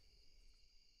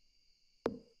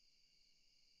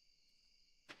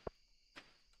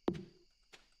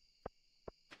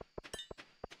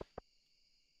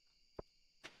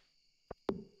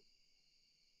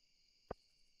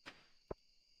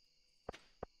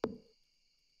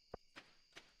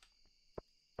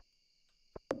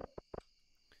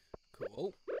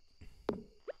 Cool.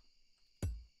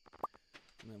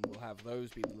 And then we'll have those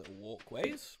be the little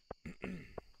walkways.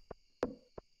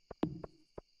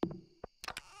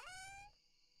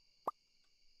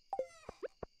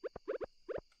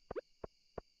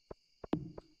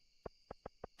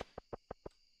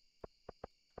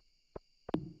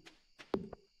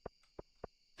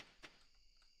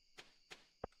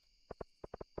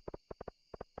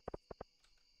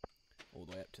 All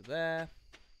the way up to there.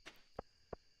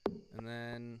 And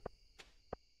then...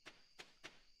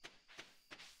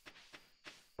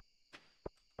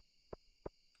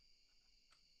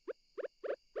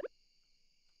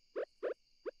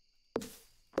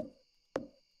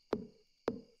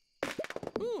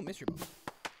 Ooh, mystery box.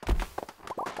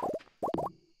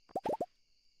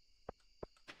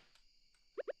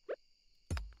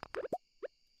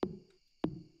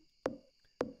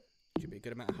 Should be a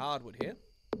good amount of hardwood here.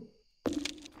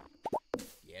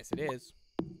 Yes, it is.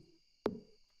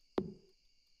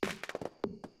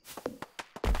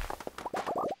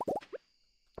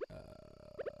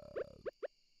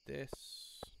 This.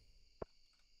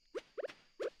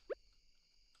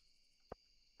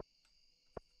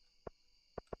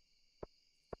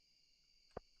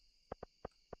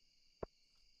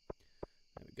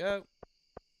 There we go.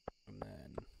 And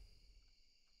then...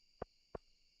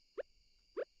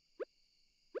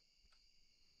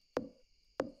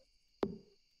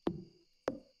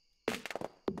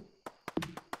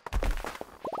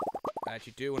 I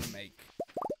actually do want to make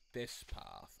this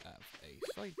path out of a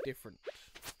slightly different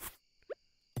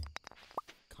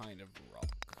kind of rock.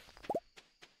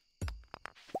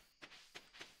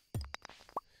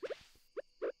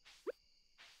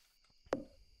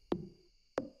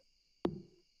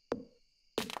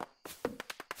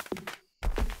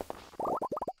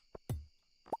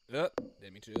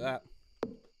 Didn't mean to do that.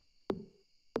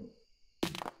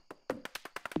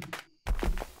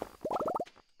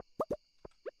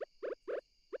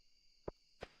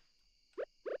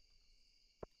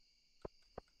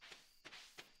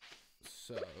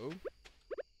 So...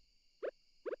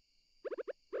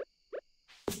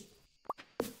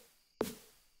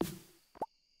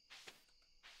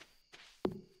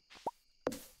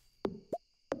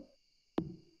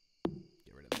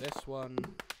 Get rid of this one.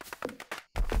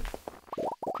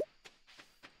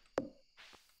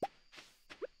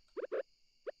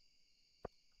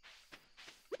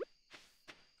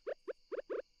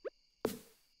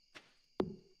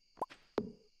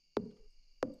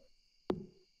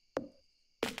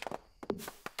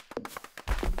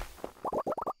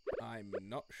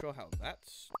 not sure how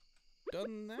that's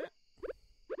done that.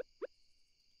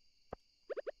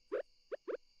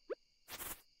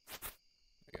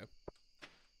 There you go.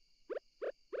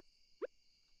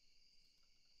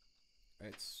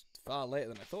 It's far later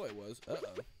than I thought it was.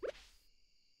 Uh-oh.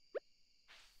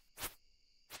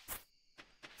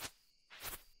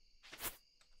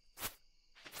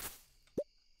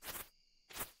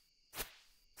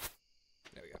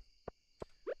 There we go.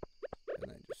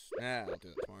 And then just... I'll do that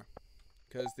tomorrow.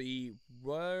 Because the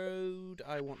road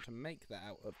I want to make that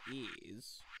out of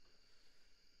is...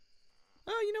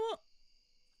 Oh, you know what?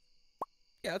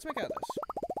 Yeah, let's make out of this.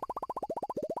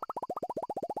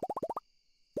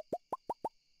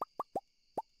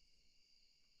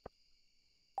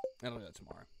 I'll do that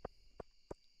tomorrow.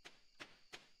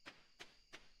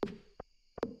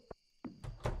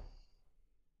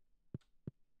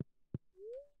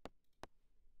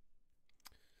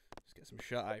 Let's get some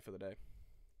shut-eye for the day.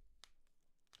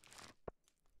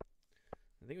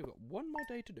 I think we've got one more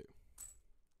day to do.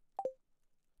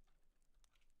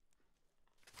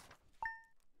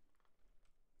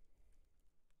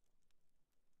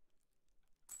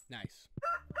 Nice.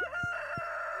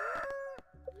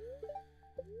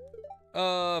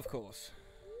 Of course.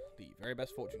 The very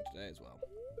best fortune today as well.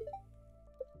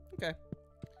 Okay.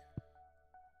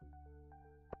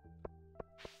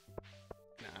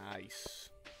 Nice.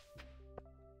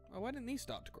 Oh, why didn't these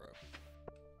start to grow?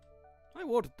 I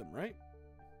watered them, right?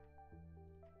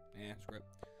 Yeah, screw it.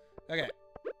 Okay.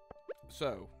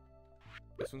 So,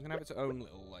 this one's gonna have its own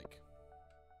little, like,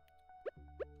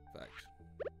 effect.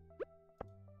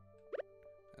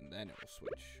 And then it will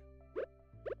switch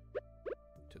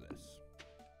to this.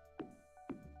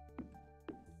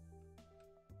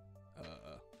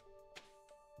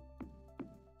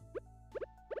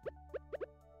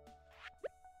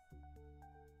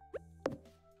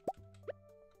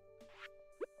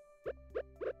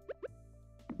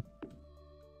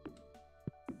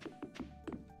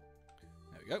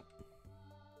 There we go.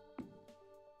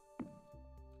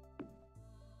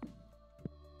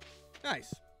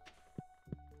 Nice.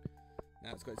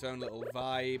 Now it's got its own little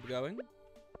vibe going.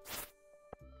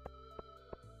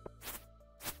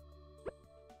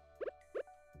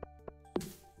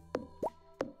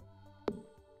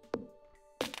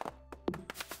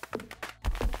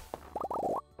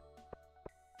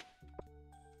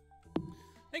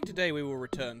 I think today we will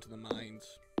return to the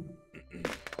mines.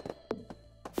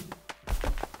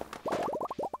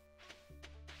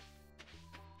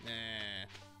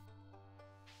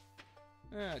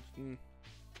 No.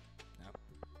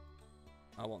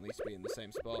 I want these to be in the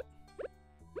same spot.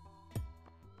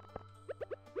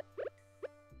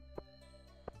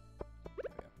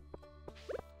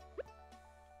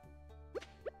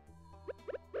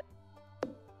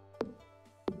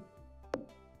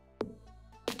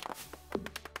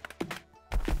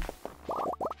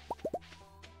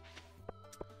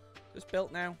 Just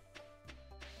built now.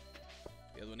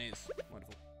 The other one is.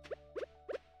 Wonderful.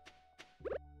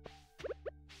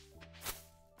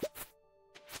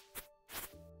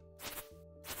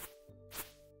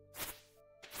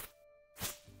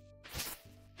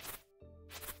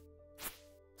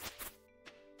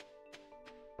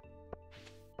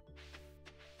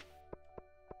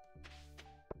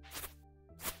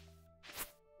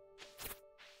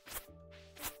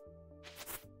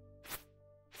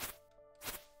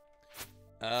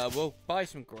 We'll buy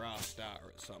some grass starter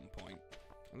at some point.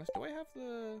 Unless, do I have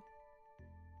the...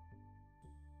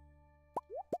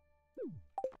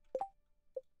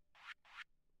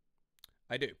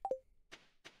 I do.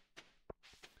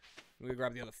 I'm gonna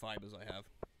grab the other fibers I have.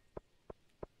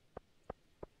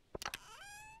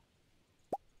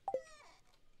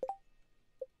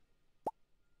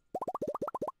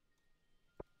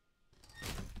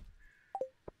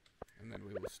 And then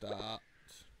we will start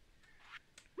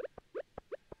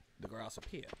the grass up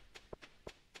here.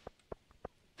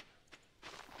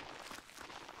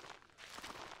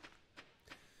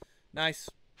 Nice.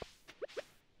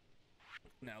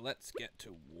 Now let's get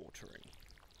to watering.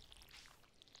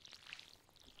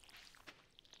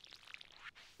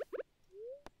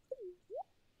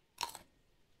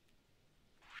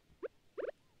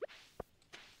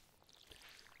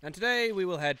 And today we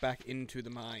will head back into the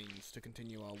mines to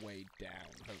continue our way down,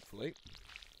 hopefully.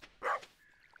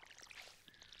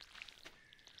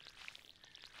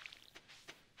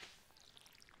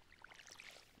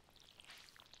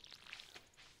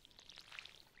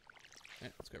 Yeah,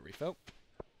 let's go refill.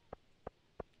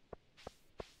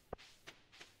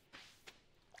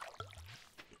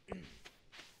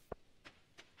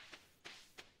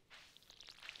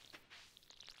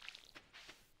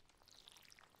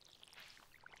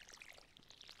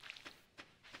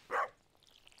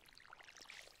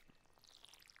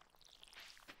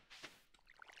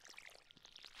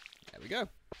 go.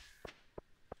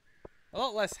 A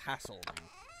lot less hassle now.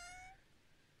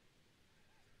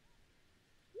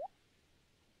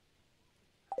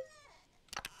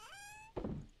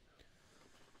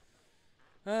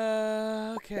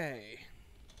 Okay.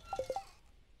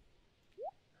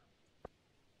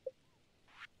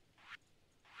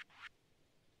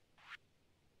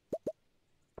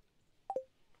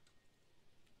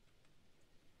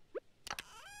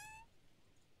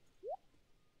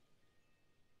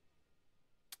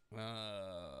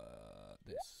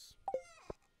 This.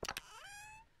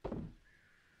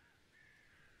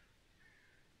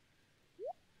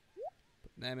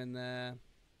 Put them in there.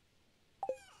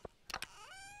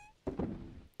 In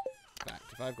fact,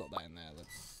 if I've got that in there,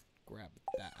 let's grab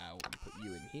that out and put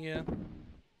you in here.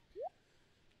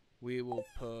 We will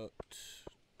put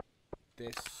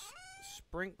this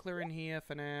sprinkler in here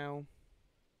for now.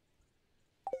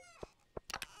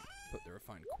 Put the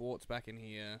refined quartz back in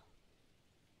here.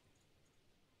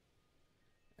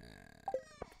 And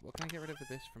what can I get rid of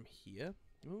this from here?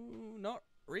 Ooh, not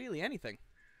really anything.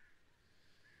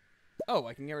 Oh,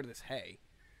 I can get rid of this hay.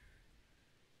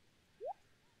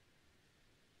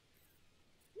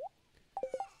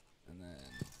 And then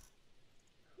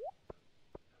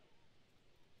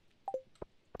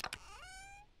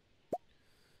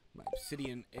my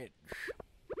obsidian edge.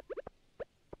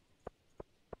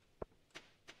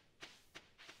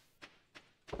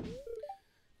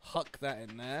 Huck that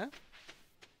in there.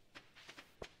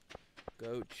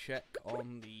 Go check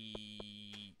on the...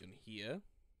 in here.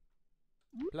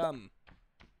 Plum.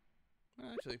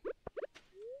 Oh, actually.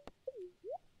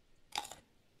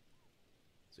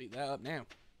 Let's eat that up now.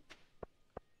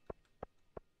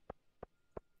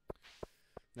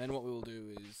 Then what we will do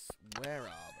is... where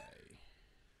are they?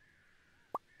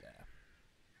 There.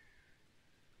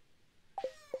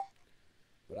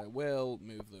 But I will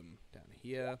move them down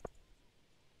here.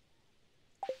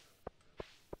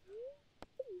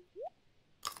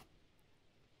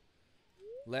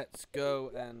 Let's go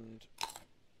and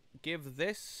give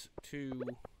this to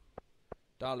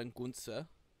Darling Gunsa.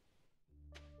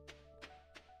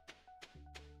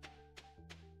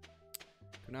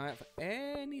 Keep an eye out for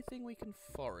anything we can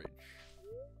forage.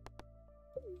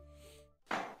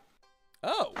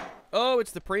 Oh! Oh,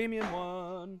 it's the premium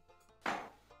one!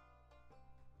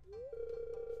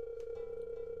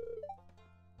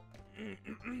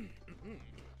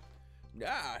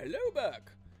 Ah, hello,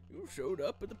 Buck! You showed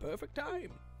up at the perfect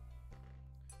time.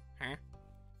 Huh?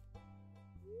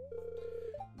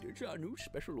 It's our new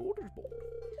special orders board.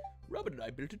 Robin and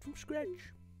I built it from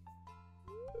scratch.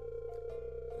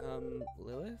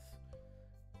 Lilith?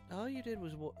 All you did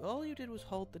was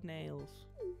hold the nails.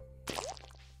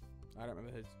 I don't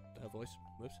remember her voice.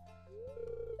 Whoops.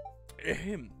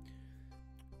 Ahem.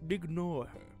 Ignore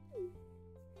her.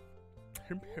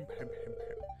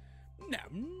 Now,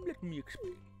 let me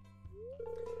explain.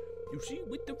 You see,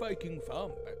 with the Viking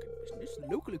farm back in business,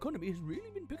 the local economy has really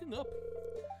been picking up.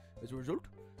 As a result,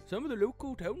 some of the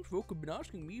local townsfolk have been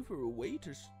asking me for a way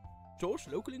to source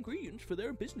local ingredients for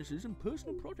their businesses and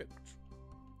personal projects.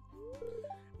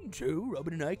 And so,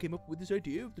 Robin and I came up with this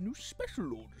idea of the new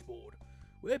special orders board,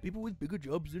 where people with bigger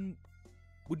jobs than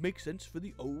would make sense for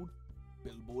the old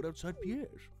billboard outside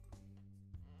Pierre's.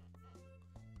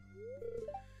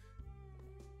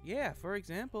 Yeah, for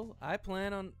example, I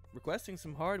plan on requesting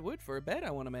some hardwood for a bed I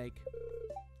want to make.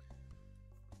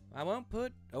 I won't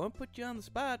put you on the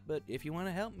spot, but if you want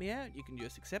to help me out, you can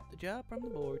just accept the job from the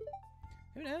board.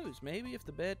 Who knows, maybe if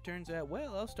the bed turns out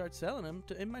well, I'll start selling them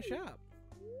in my shop.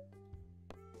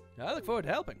 I look forward to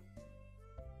helping.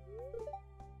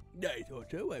 I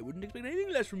thought so. I wouldn't expect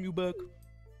anything less from you, Buck.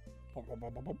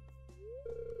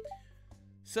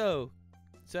 So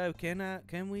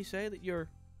can we say that you're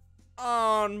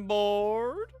on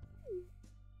board?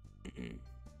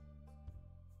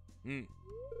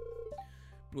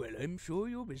 Well, I'm sure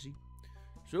you're busy,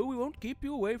 so we won't keep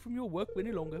you away from your work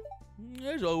any longer.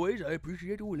 As always, I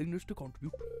appreciate your willingness to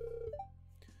contribute.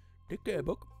 Take care,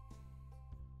 Buck.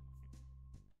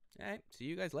 Alright, see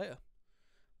you guys later.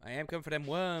 I am coming for them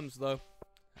worms, though.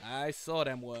 I saw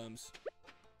them worms.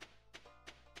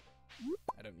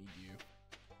 I don't need you.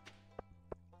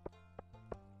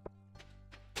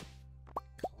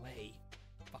 Clay.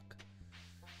 Fuck.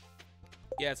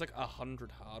 Yeah, it's like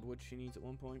 100 hardwood she needs at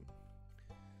one point.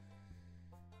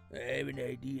 I have an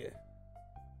idea.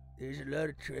 There's a lot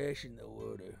of trash in the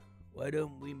water. Why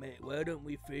don't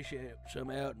we fish some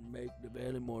out and make the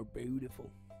valley more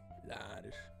beautiful?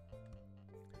 Linus.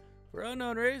 For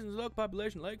unknown reasons, the local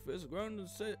population of lake fish has grown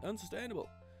unsustainable.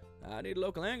 I need a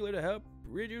local angler to help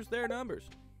reduce their numbers.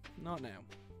 Not now.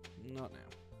 Not now.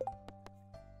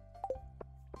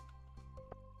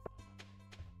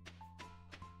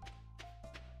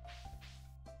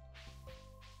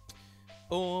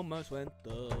 almost went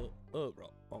the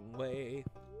wrong way.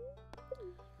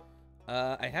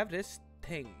 I have this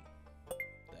thing.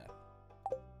 There.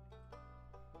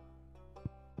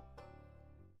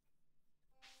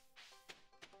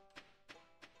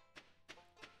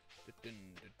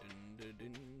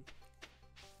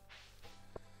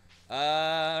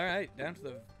 Alright, down to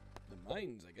the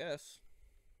mines, I guess.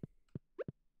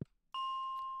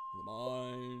 The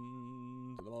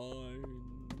mines,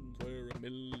 where a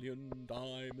million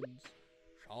diamonds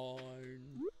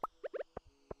shine.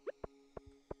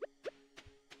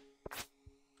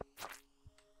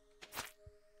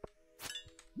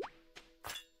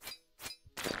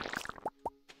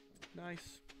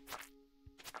 Nice.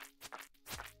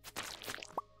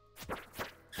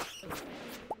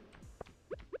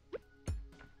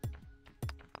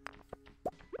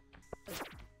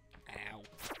 Ow.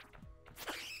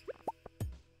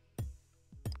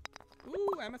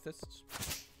 Ooh, amethysts.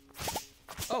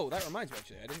 Oh, that reminds me,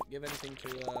 actually. I didn't give anything to,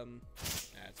 nah,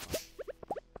 it's fine.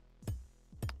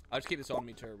 I'll just keep this on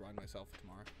me to remind myself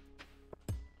tomorrow.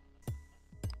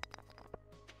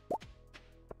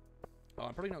 Oh,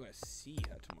 I'm probably not going to see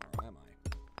her tomorrow, am I?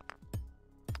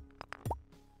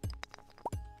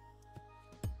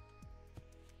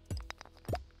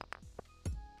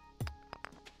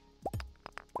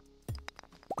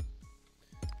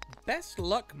 Best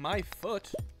luck, my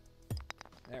foot.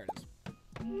 There it is.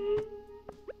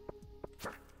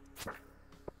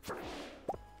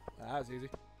 That was easy.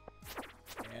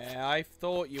 Yeah, I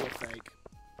thought you were fake.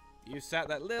 You sat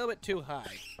that little bit too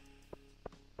high.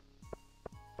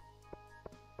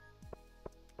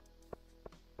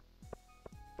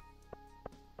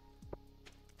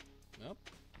 Nope.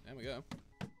 There we go.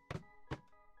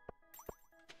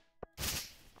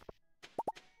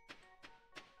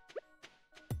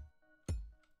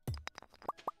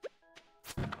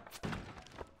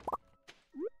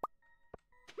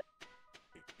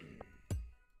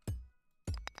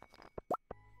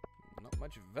 Not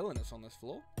much villainous on this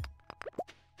floor.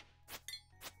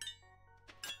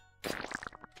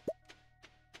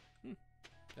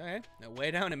 Okay, now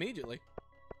way down immediately.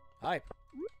 Hi.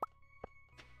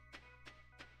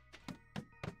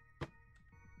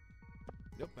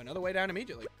 Nope, another way down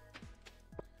immediately.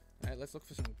 Alright, let's look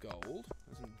for some gold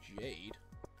and some jade.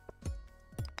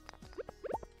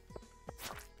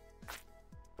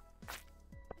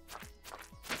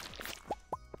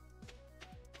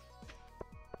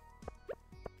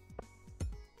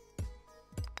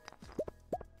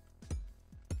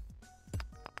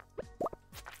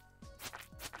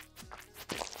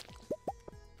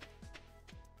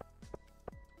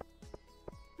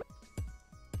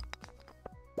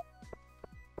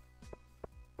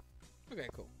 Okay,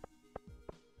 cool.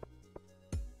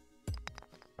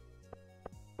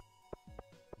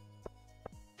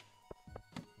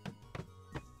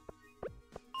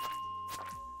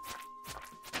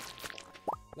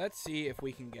 Let's see if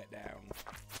we can get down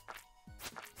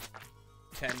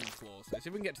 10 floors. Let's see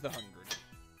if we can get to the 100.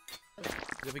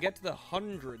 If we get to the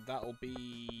 100, that'll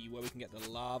be where we can get the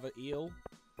lava eel.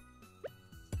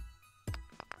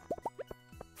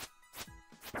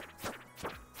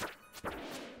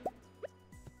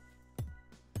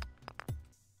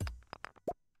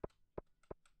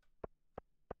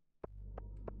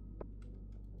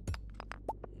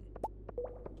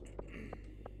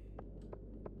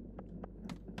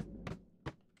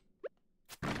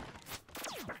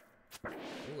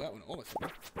 Ooh, that one almost hit me.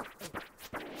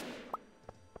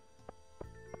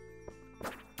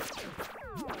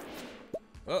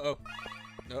 Uh-oh.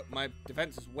 No, my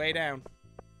defense is way down.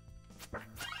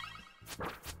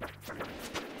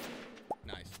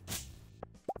 Nice.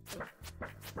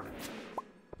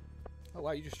 Oh,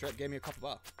 wow, you just straight gave me a copper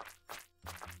bar.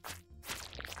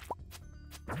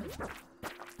 Let's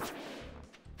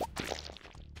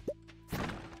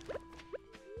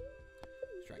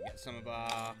try and get some of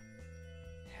our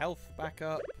health back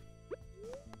up.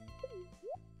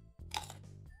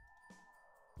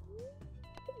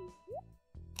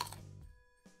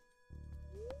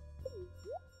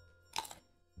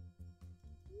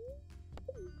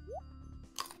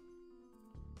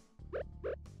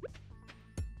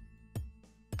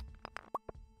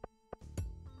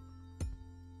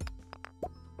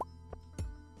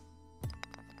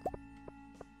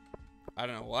 I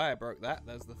don't know why I broke that.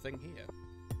 There's the thing here.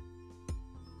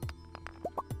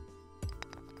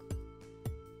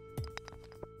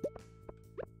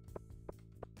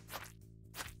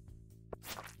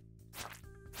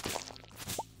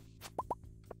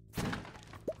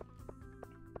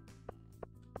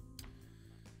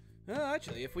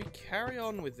 Actually, if we carry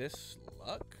on with this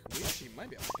luck, we actually might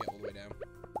be able to get all the way down.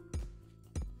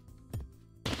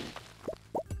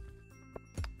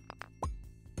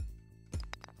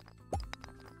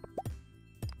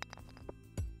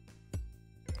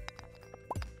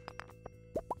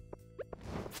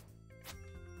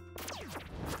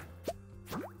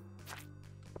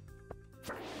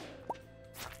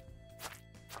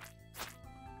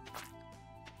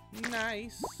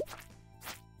 nice.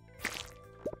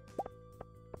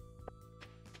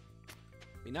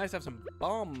 Be nice to have some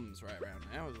bombs right around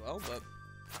now as well, but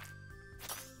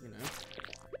you know.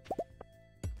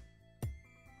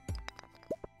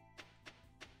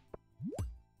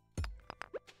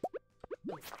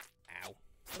 Ow.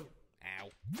 Ow.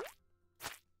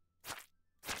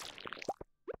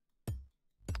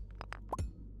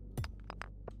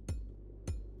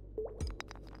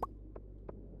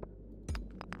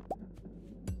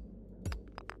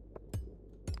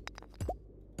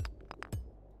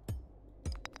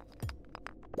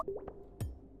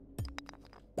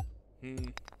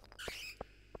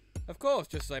 Of course,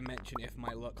 just as I mentioned, if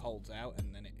my luck holds out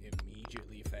and then it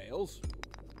immediately fails.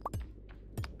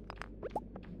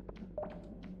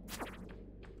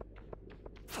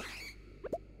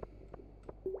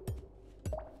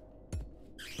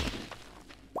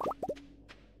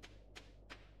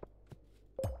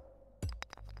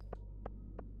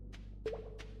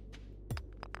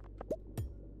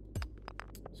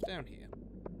 It's down here.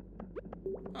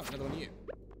 Oh, another one of you.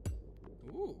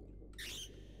 Ooh.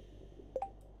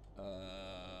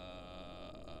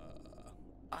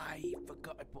 I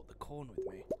forgot I brought the corn with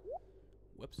me.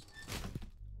 Whoops.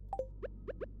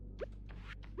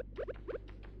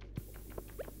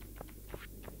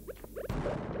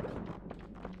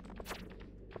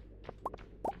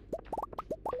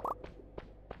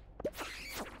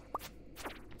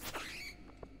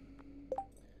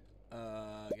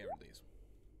 Get rid of these.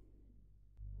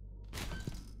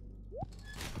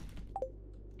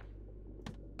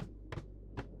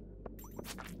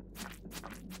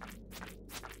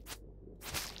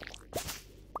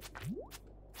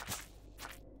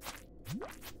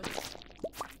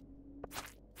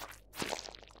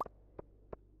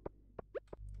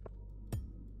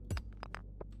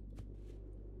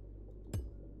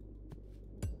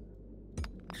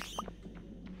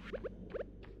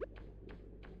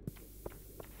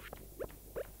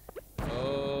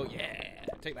 Oh, yeah.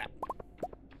 Take that.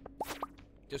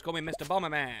 Just call me Mr.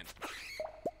 Bomberman.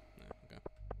 No, okay.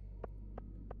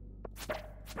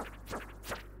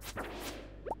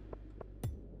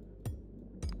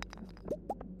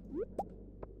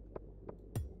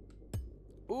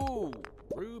 Ooh,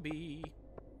 ruby.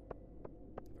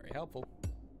 Very helpful.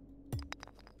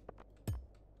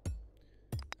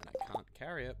 And I can't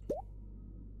carry it.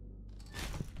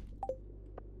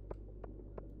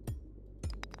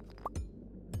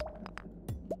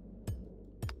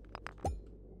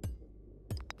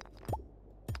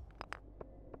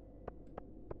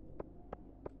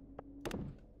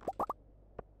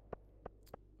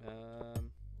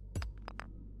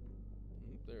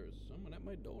 There's someone at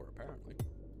my door, apparently.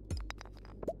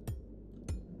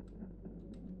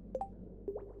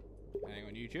 Hang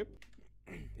on, YouTube.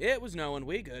 It was no one.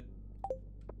 We good.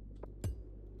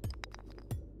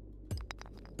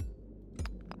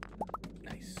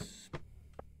 Nice.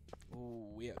 Oh,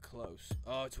 we are close.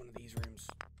 Oh, it's one of these rooms.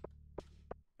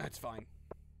 That's fine.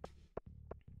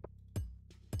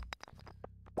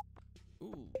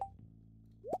 Ooh.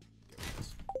 Get rid of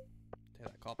this. Take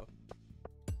that copper.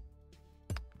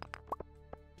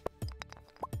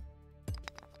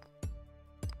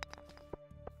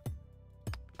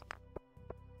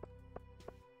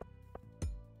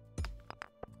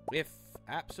 If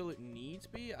absolute needs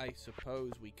be, I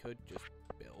suppose we could just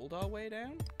build our way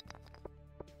down.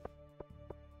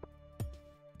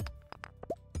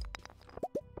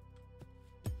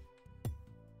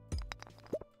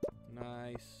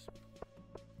 Nice.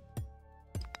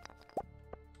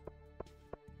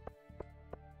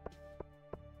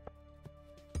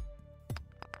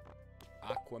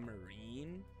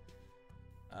 Aquamarine.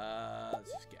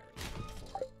 Let's just get rid of it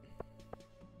for it.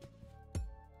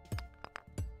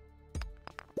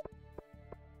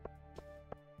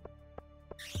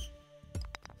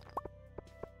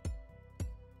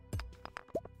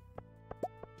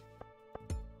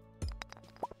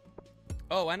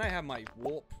 Oh, and I have my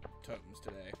warp totems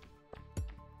today.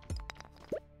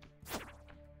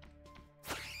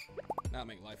 That'll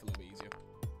make life a little bit easier.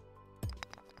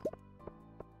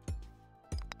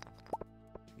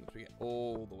 Once we get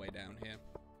all the way down here.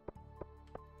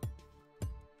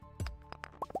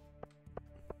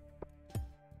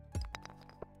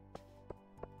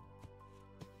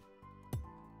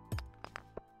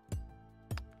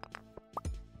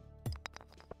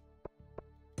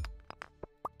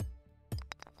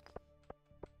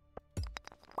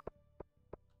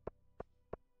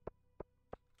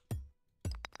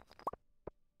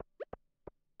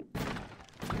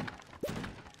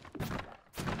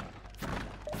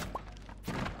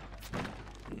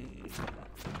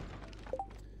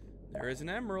 There is an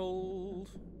emerald.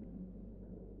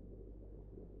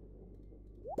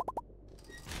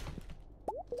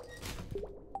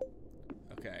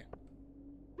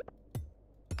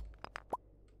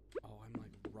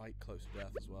 close to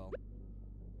death as well.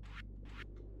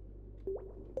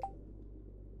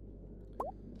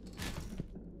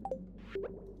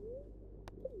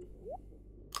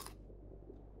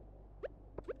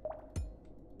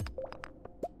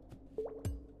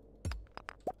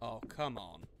 Oh, come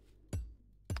on.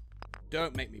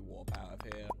 Don't make me warp out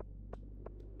of here.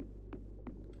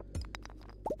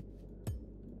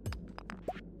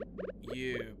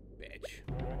 You bitch.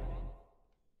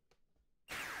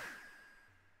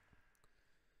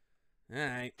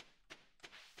 Alright.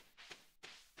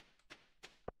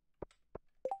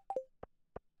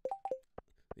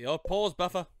 The old pause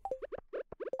buffer.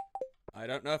 I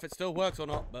don't know if it still works or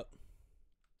not, but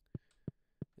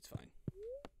it's fine.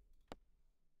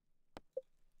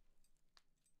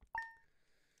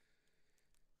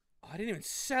 I didn't even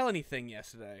sell anything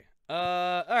yesterday.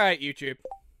 Alright, YouTube.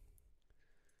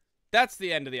 That's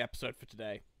the end of the episode for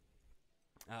today.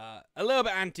 A little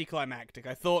bit anticlimactic.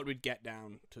 I thought we'd get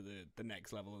down to the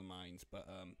next level of the mines, but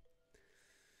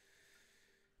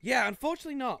yeah,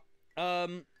 unfortunately not. But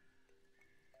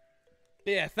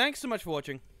yeah, thanks so much for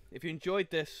watching. If you enjoyed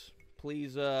this,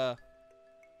 please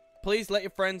please let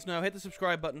your friends know. Hit the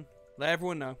subscribe button. Let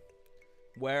everyone know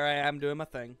where I am doing my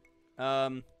thing.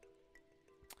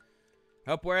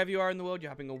 Hope wherever you are in the world,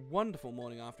 you're having a wonderful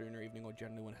morning, afternoon, or evening, or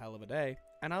generally one hell of a day.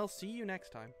 And I'll see you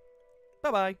next time.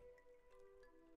 Bye-bye.